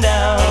some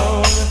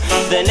down.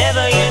 They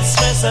never get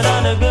stressed out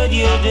on the good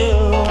you do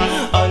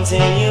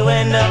until you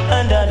end up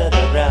under the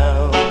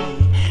ground.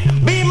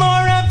 Be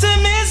more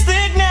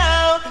optimistic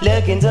now.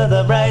 Look into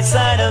the bright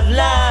side of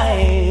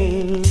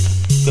life.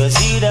 Cause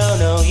you don't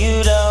know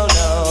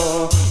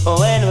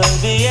when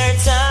will be your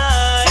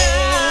time.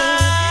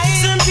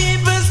 Some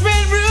people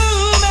spread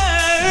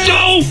rumors.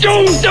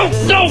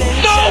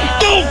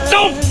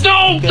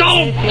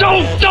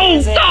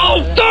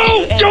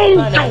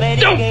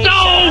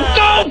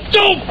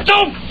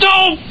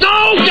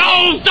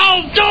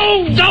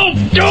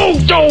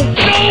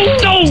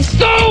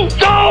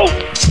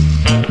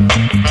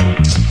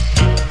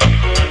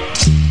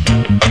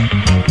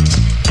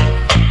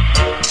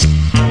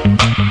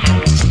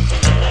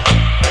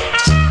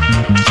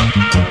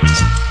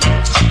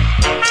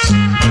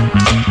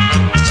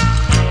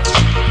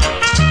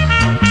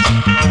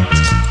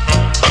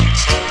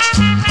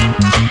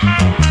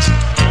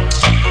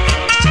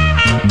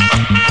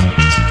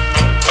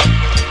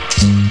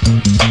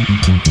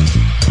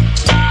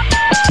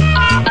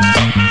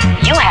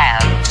 You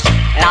have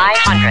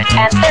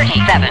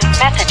 937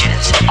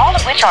 messages, all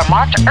of which are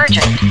marked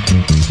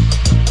urgent.